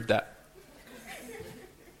could prove that.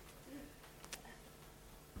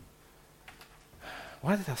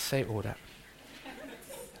 Why did I say all that?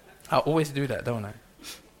 I always do that, don't I?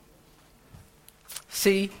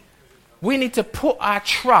 See, we need to put our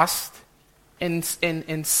trust in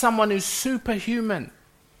someone who's superhuman.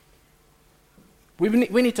 We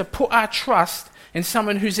need to put our trust in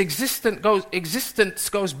someone whose existence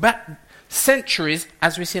goes back centuries,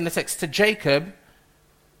 as we see in the text, to Jacob.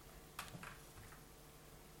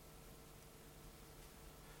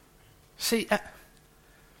 See,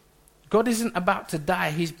 God isn't about to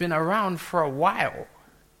die. He's been around for a while.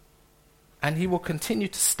 And he will continue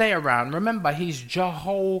to stay around. Remember, he's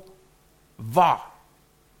Jehovah.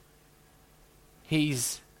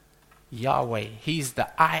 He's Yahweh. He's the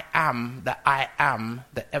I am,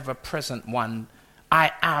 the ever-present one,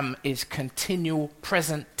 I am is continual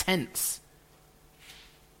present tense.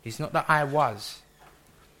 He's not the I was.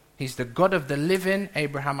 He's the God of the living,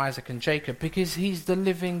 Abraham, Isaac, and Jacob, because he's the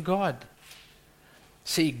living God.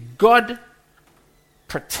 See, God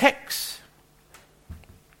protects.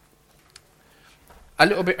 A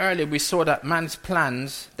little bit earlier, we saw that man's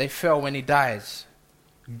plans, they fail when he dies.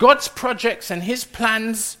 God's projects and his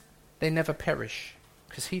plans, they never perish,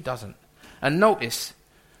 because he doesn't. And notice,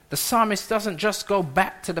 the psalmist doesn't just go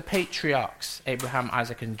back to the patriarchs, Abraham,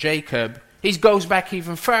 Isaac, and Jacob. He goes back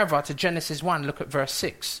even further to Genesis 1. Look at verse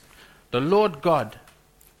 6. The Lord God,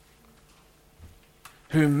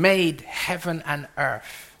 who made heaven and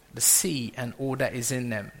earth, the sea and all that is in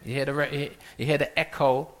them. You hear the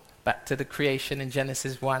echo back to the creation in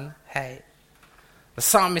Genesis 1? Hey. The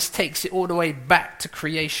psalmist takes it all the way back to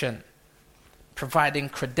creation, providing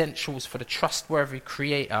credentials for the trustworthy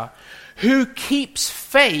creator who keeps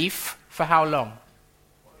faith for how long?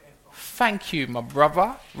 Thank you, my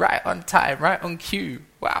brother. Right on time, right on cue.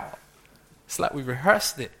 Wow. It's like we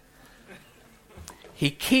rehearsed it. He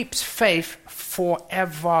keeps faith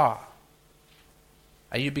forever.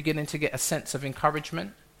 Are you beginning to get a sense of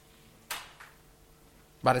encouragement?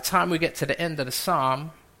 By the time we get to the end of the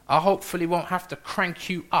psalm, I hopefully won't have to crank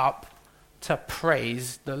you up to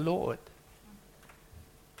praise the Lord.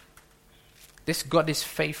 This God is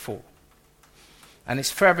faithful. And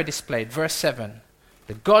it's further displayed. Verse 7.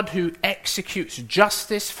 The God who executes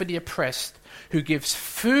justice for the oppressed, who gives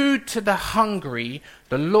food to the hungry,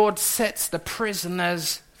 the Lord sets the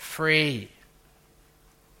prisoners free.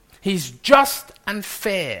 He's just and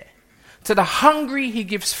fair. To the hungry, he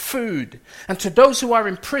gives food. And to those who are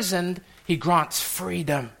imprisoned, he grants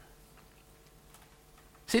freedom.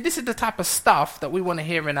 See, this is the type of stuff that we want to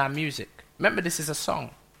hear in our music. Remember, this is a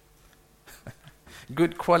song.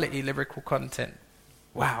 Good quality lyrical content.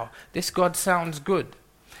 Wow, this God sounds good.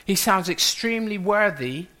 He sounds extremely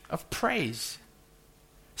worthy of praise.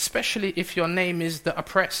 Especially if your name is the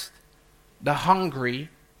oppressed, the hungry,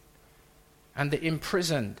 and the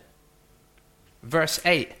imprisoned. Verse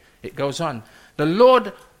 8, it goes on. The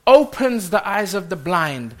Lord opens the eyes of the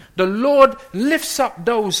blind. The Lord lifts up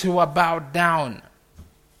those who are bowed down.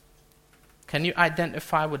 Can you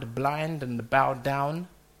identify with the blind and the bowed down?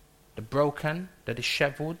 The broken, the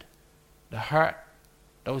disheveled, the hurt,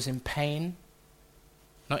 those in pain?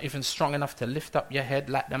 Not even strong enough to lift up your head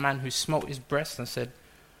like the man who smote his breast and said,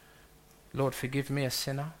 Lord, forgive me, a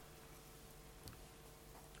sinner.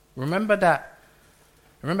 Remember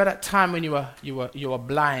that time when you were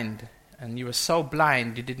blind, and you were so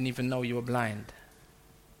blind you didn't even know you were blind.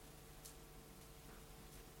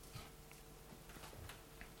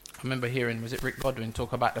 I remember hearing, was it Rick Godwin,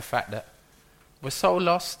 talk about the fact that we're so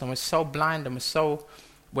lost and we're so blind and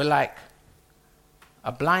we're like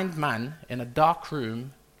a blind man in a dark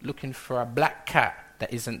room looking for a black cat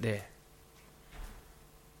that isn't there.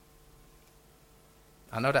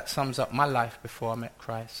 I know that sums up my life before I met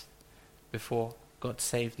Christ, before God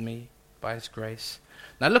saved me by his grace.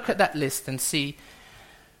 Now look at that list and see,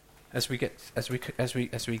 as we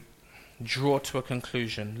draw to a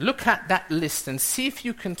conclusion, look at that list and see if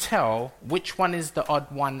you can tell which one is the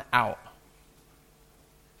odd one out.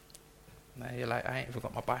 Now you're like, I ain't even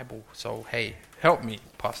got my Bible, so hey, help me,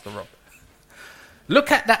 Pastor Rob.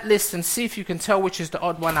 Look at that list and see if you can tell which is the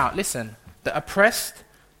odd one out. Listen, the oppressed,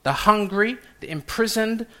 the hungry, the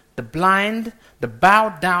imprisoned, the blind, the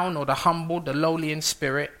bowed down or the humble, the lowly in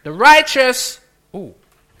spirit, the righteous. Ooh.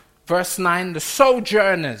 Verse 9, the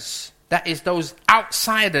sojourners. That is those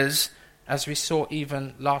outsiders, as we saw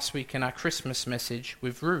even last week in our Christmas message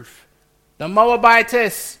with Ruth. The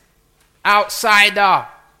Moabitess, outsider.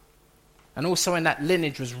 And also in that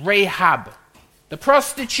lineage was Rahab, the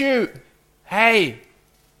prostitute. Hey.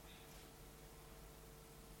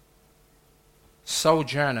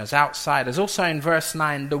 Sojourners, outsiders. Also in verse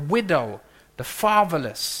 9, the widow, the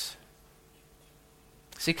fatherless.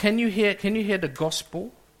 See, can you hear the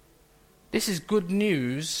gospel? This is good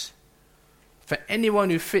news for anyone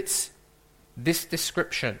who fits this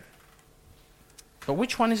description. But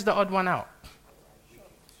which one is the odd one out?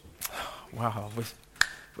 Wow.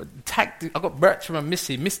 I got Bertram and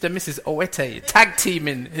Missy, Mr. and Mrs. Oete, tag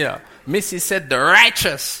teaming here. Missy said the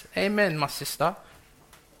righteous. Amen, my sister.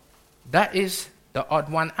 That is the odd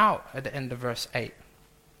one out at the end of verse 8.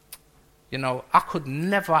 You know, I could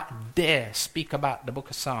never dare speak about the book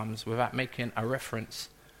of Psalms without making a reference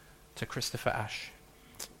to Christopher Ash.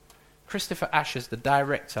 Christopher Ash is the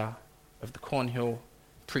director of the Cornhill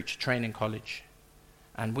Preacher Training College.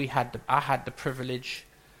 And I had the privilege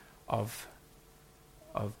of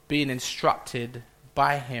being instructed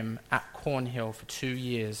by him at Cornhill for 2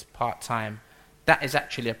 years part-time That is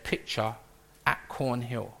actually a picture at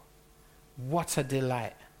Cornhill. What a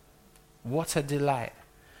delight. What a delight.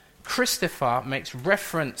 Christopher makes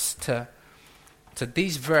reference to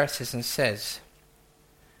these verses and says,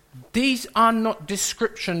 these are not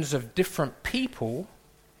descriptions of different people,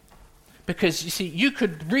 because you see, you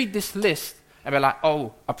could read this list and be like,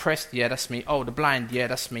 oh, oppressed, yeah, that's me. Oh, the blind, yeah,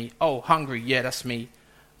 that's me. Oh, hungry, yeah, that's me.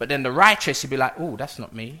 But then the righteous, you'd be like, oh, that's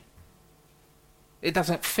not me. It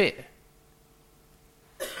doesn't fit.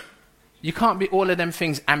 You can't be all of them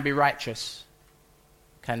things and be righteous.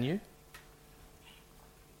 Can you?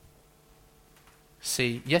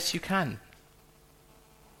 See, yes, you can.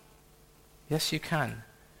 Yes, you can.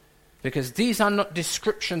 Because these are not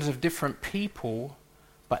descriptions of different people,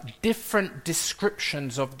 but different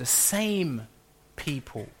descriptions of the same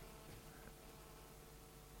people.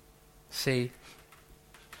 See,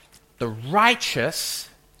 the righteous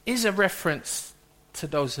is a reference to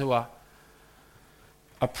those who are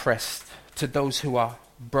oppressed, to those who are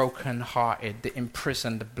broken-hearted, the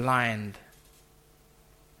imprisoned, the blind,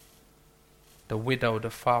 the widow, the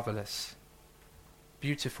fatherless.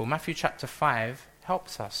 Beautiful. Matthew chapter 5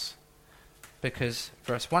 helps us, because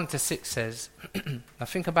verse 1 to 6 says, now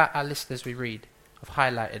think about our list as we read. I've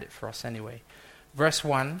highlighted it for us anyway. Verse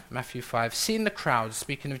 1, Matthew 5, seeing the crowds,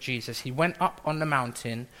 speaking of Jesus, he went up on the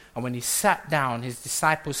mountain, and when he sat down, his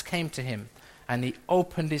disciples came to him, and he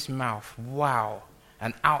opened his mouth, wow,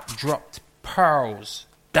 and out dropped pearls,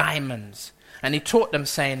 diamonds. And he taught them,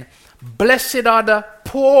 saying, blessed are the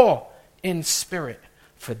poor in spirit,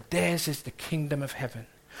 for theirs is the kingdom of heaven.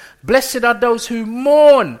 Blessed are those who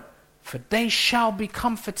mourn, for they shall be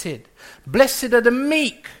comforted. Blessed are the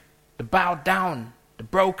meek, the bowed down, the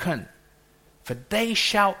broken, for they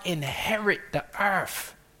shall inherit the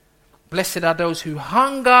earth. Blessed are those who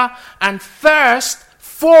hunger and thirst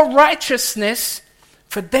for righteousness,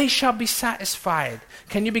 for they shall be satisfied.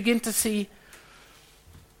 Can you begin to see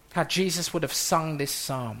how Jesus would have sung this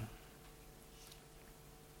psalm?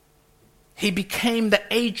 He became the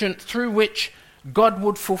agent through which God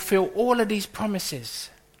would fulfill all of these promises,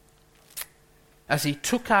 as he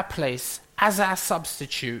took our place as our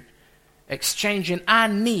substitute, exchanging our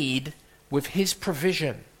need with his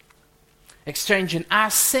provision, exchanging our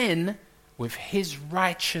sin with his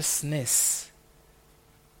righteousness.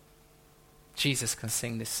 Jesus can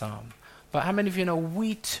sing this psalm. But how many of you know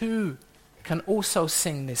we too can also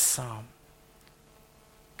sing this psalm?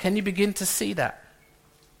 Can you begin to see that?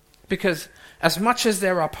 Because as much as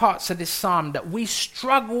there are parts of this psalm that we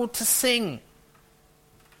struggle to sing,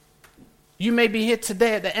 you may be here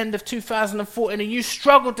today at the end of 2014 and you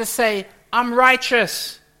struggle to say, I'm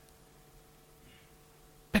righteous.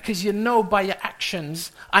 Because you know by your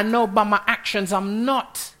actions, I know by my actions I'm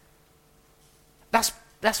not.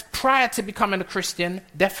 That's prior to becoming a Christian,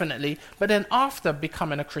 definitely. But then after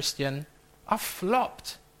becoming a Christian, I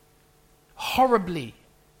flopped horribly.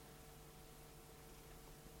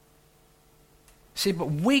 See,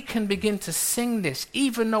 but we can begin to sing this,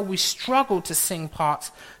 even though we struggle to sing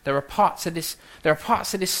parts. There are parts of this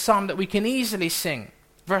psalm that we can easily sing.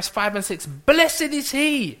 Verse 5 and 6. Blessed is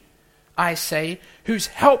he, I say, whose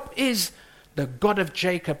help is the God of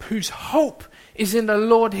Jacob, whose hope is in the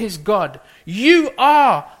Lord his God. You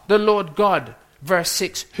are the Lord God. Verse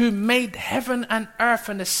 6, who made heaven and earth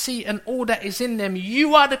and the sea and all that is in them.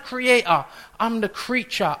 You are the creator. I'm the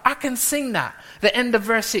creature. I can sing that. The end of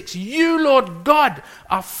verse 6, you, Lord God,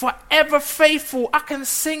 are forever faithful. I can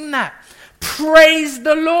sing that. Praise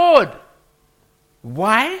the Lord.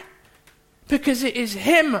 Why? Because it is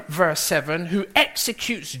him, verse 7, who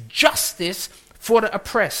executes justice for the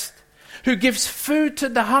oppressed, who gives food to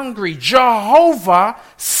the hungry. Jehovah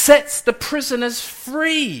sets the prisoners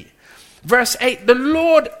free. Verse 8, the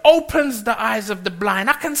Lord opens the eyes of the blind.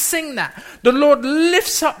 I can sing that. The Lord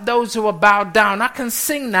lifts up those who are bowed down. I can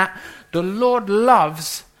sing that. The Lord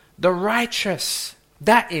loves the righteous.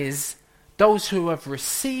 That is, those who have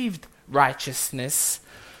received righteousness.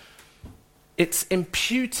 It's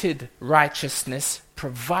imputed righteousness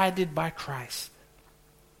provided by Christ.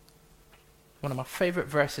 One of my favorite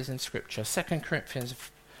verses in Scripture, 2 Corinthians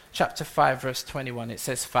chapter 5, verse 21. It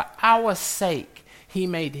says, for our sake he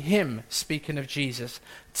made him, speaking of Jesus,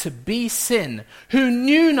 to be sin, who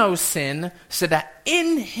knew no sin, so that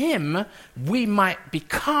in him we might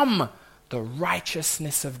become the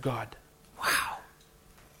righteousness of God. Wow.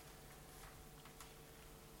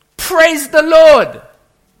 Praise the Lord.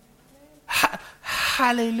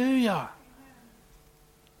 Hallelujah.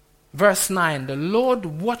 Verse 9, the Lord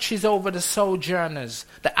watches over the sojourners,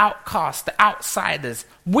 the outcasts, the outsiders.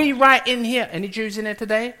 We right in here. Any Jews in here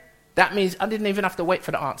today? That means I didn't even have to wait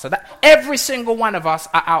for the answer. That every single one of us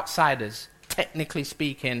are outsiders. technically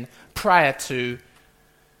speaking, prior to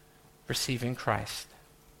receiving Christ.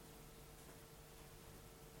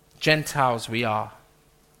 Gentiles we are.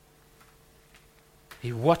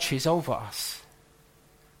 He watches over us.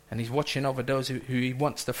 And he's watching over those who he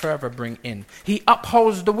wants to further bring in. He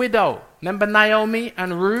upholds the widow. Remember Naomi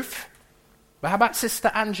and Ruth? But how about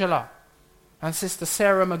Sister Angela and Sister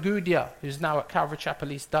Sarah Magudia, who's now at Calvary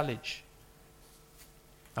Chapel East Dulwich?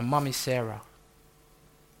 And Mummy Sarah.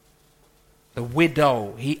 The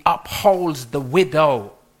widow. He upholds the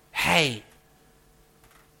widow. Hey.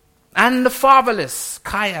 And the fatherless,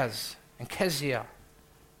 Kayas and Kezia,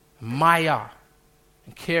 Maya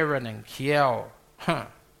and Kieran and Kiel.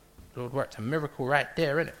 Lord worked a miracle right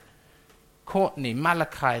there, innit? Courtney,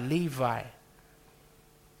 Malachi, Levi.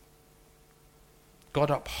 God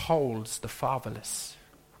upholds the fatherless.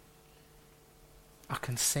 I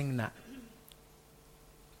can sing that.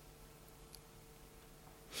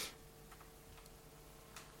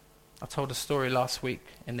 I told a story last week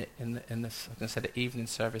in this, I can say the evening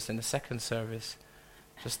service, in the second service,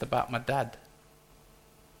 just about my dad,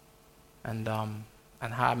 and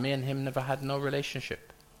how me and him never had no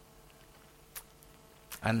relationship.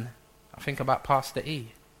 And I think about Pastor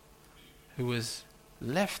E, who was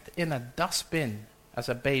left in a dustbin as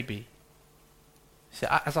a baby. See,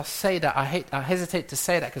 as I say that, I hesitate to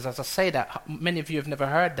say that, because as I say that, many of you have never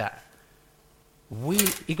heard that.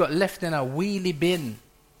 He got left in a wheelie bin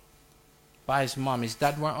by his mom. His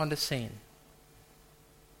dad weren't on the scene.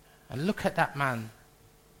 And look at that man.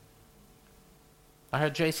 I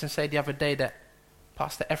heard Jason say the other day that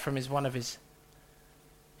Pastor Ephraim is one of his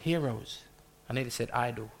heroes. I nearly said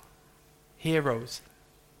idol. Heroes.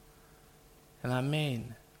 And I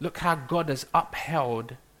mean, look how God has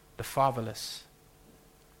upheld the fatherless.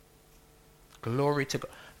 Glory to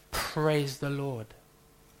God. Praise the Lord.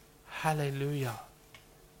 Hallelujah.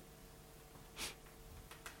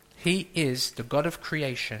 He is the God of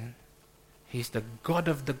creation. He's the God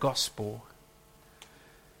of the gospel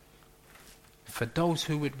for those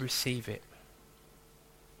who would receive it.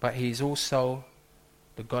 But he's also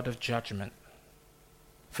the God of judgment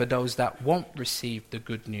for those that won't receive the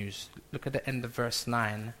good news. Look at the end of verse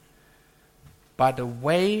 9. But the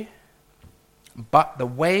way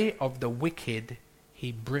of the wicked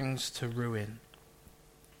he brings to ruin.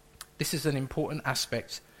 This is an important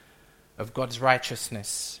aspect of God's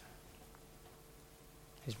righteousness.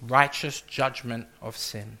 His righteous judgment of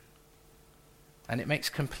sin. And it makes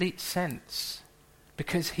complete sense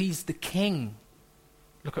because he's the king.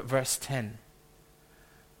 Look at verse 10.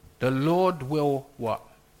 The Lord will what?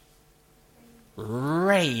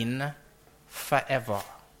 Reign forever.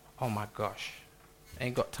 Oh my gosh.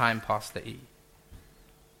 Ain't got time, Pastor E.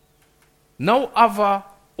 No other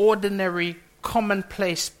ordinary,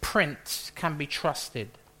 commonplace prince can be trusted.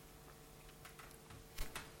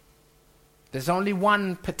 There's only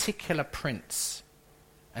one particular prince,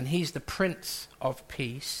 and he's the Prince of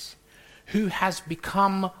Peace, who has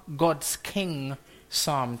become God's king,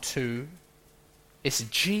 Psalm 2. It's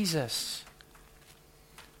Jesus.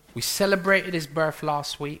 We celebrated his birth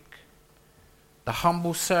last week. The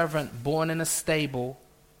humble servant born in a stable,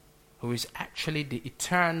 who is actually the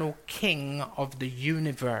eternal king of the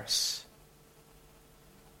universe.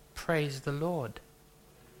 Praise the Lord.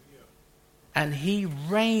 And he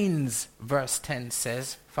reigns, verse 10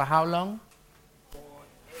 says, for how long?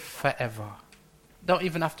 Forever. Don't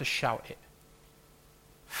even have to shout it.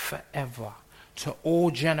 Forever. To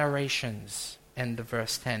all generations. End of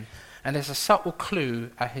verse 10. And there's a subtle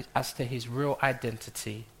clue as to his real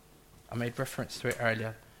identity. I made reference to it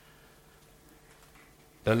earlier.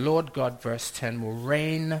 The Lord God, verse 10, will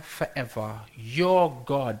reign forever. Your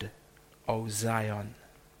God, O Zion.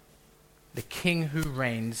 The king who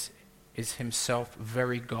reigns is himself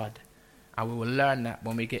very God. And we will learn that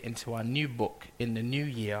when we get into our new book in the new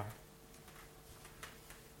year.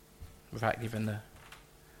 Without letting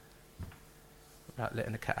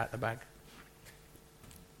the cat out the bag.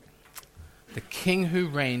 The king who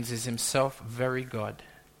reigns is himself very God.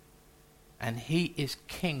 And he is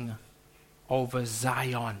king over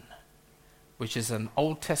Zion, which is an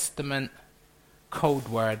Old Testament code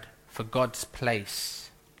word for God's place.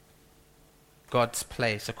 God's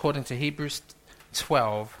place. According to Hebrews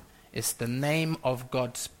 12, it's the name of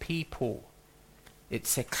God's people.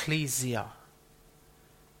 It's ecclesia.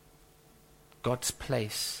 God's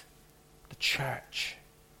place. The church.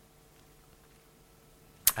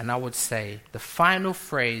 And I would say the final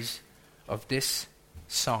phrase of this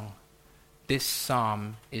song, this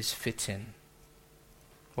psalm, is fitting.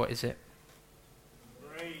 What is it?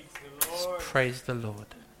 Praise the Lord. Praise the Lord.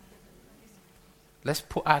 Let's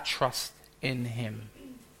put our trust in him.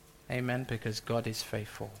 Amen, because God is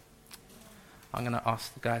faithful. I'm going to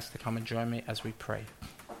ask the guys to come and join me as we pray.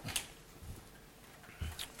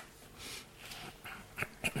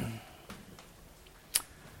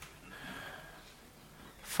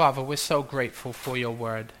 Father, we're so grateful for your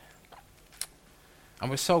word. And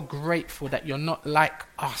we're so grateful that you're not like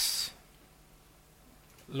us.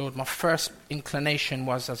 Lord, my first inclination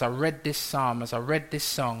was, as I read this psalm, as I read this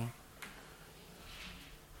song,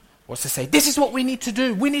 was to say, this is what we need to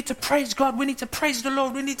do. We need to praise God. We need to praise the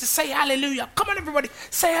Lord. We need to say hallelujah. Come on, everybody,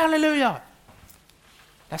 say hallelujah.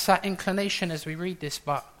 That's our inclination as we read this.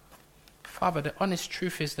 But, Father, the honest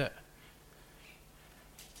truth is that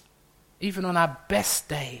even on our best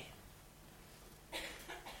day,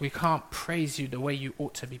 we can't praise you the way you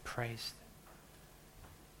ought to be praised.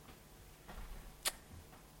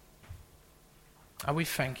 And we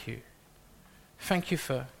thank you. Thank you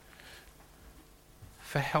for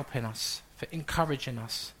helping us, for encouraging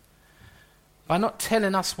us, by not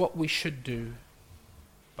telling us what we should do,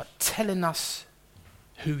 but telling us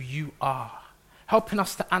who you are, helping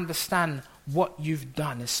us to understand what you've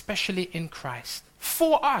done, especially in Christ,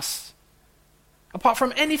 for us, apart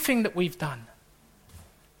from anything that we've done.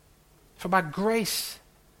 For by grace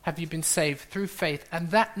have you been saved through faith,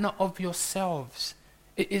 and that not of yourselves.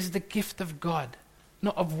 It is the gift of God,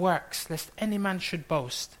 not of works, lest any man should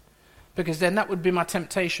boast. Because then that would be my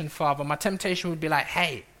temptation, Father. My temptation would be like,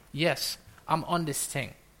 hey, yes, I'm on this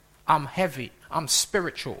thing. I'm heavy. I'm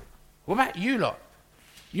spiritual. What about you lot?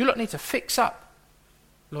 You lot need to fix up.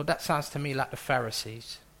 Lord, that sounds to me like the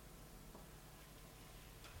Pharisees.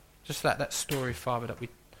 Just like that story, Father,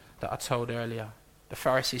 that I told earlier. The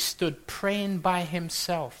Pharisee stood praying by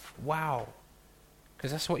himself. Wow.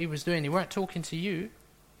 Because that's what he was doing. He weren't talking to you,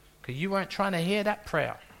 because you weren't trying to hear that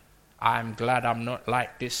prayer. I'm glad I'm not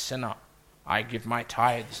like this sinner. I give my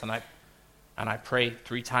tithes and I pray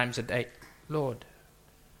 3 times a day. Lord,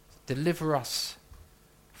 deliver us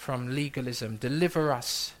from legalism. Deliver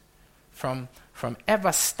us from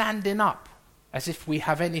ever standing up as if we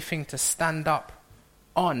have anything to stand up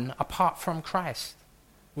on apart from Christ.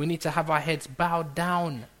 We need to have our heads bowed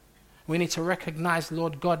down. We need to recognize,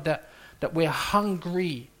 Lord God, that we're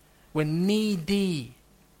hungry, we're needy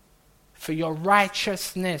for your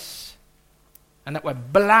righteousness, and that we're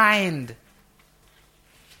blind.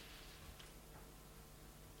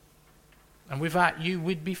 And without you,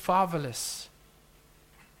 we'd be fatherless.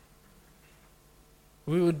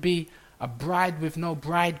 We would be a bride with no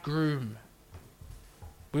bridegroom.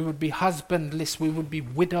 We would be husbandless. We would be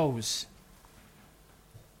widows.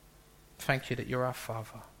 Thank you that you're our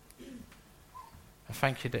Father. And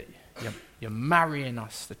thank you that you're marrying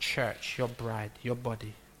us, the church, your bride, your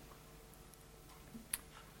body.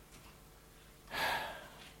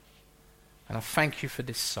 And I thank you for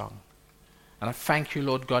this song. And I thank you,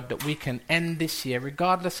 Lord God, that we can end this year,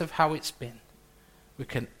 regardless of how it's been, we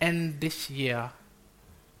can end this year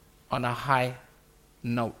on a high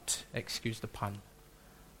note, excuse the pun.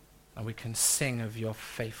 And we can sing of your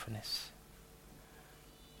faithfulness.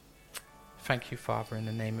 Thank you, Father, in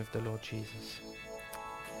the name of the Lord Jesus.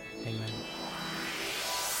 Amen.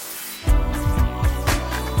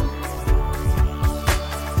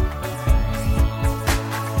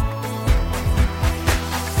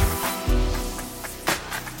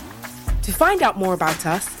 To find out more about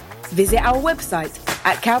us, visit our website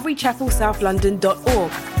at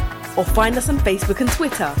calvarychapelsouthlondon.org or find us on Facebook and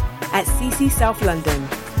Twitter at CC South London.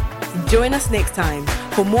 Join us next time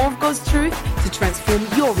for more of God's truth to transform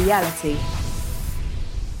your reality.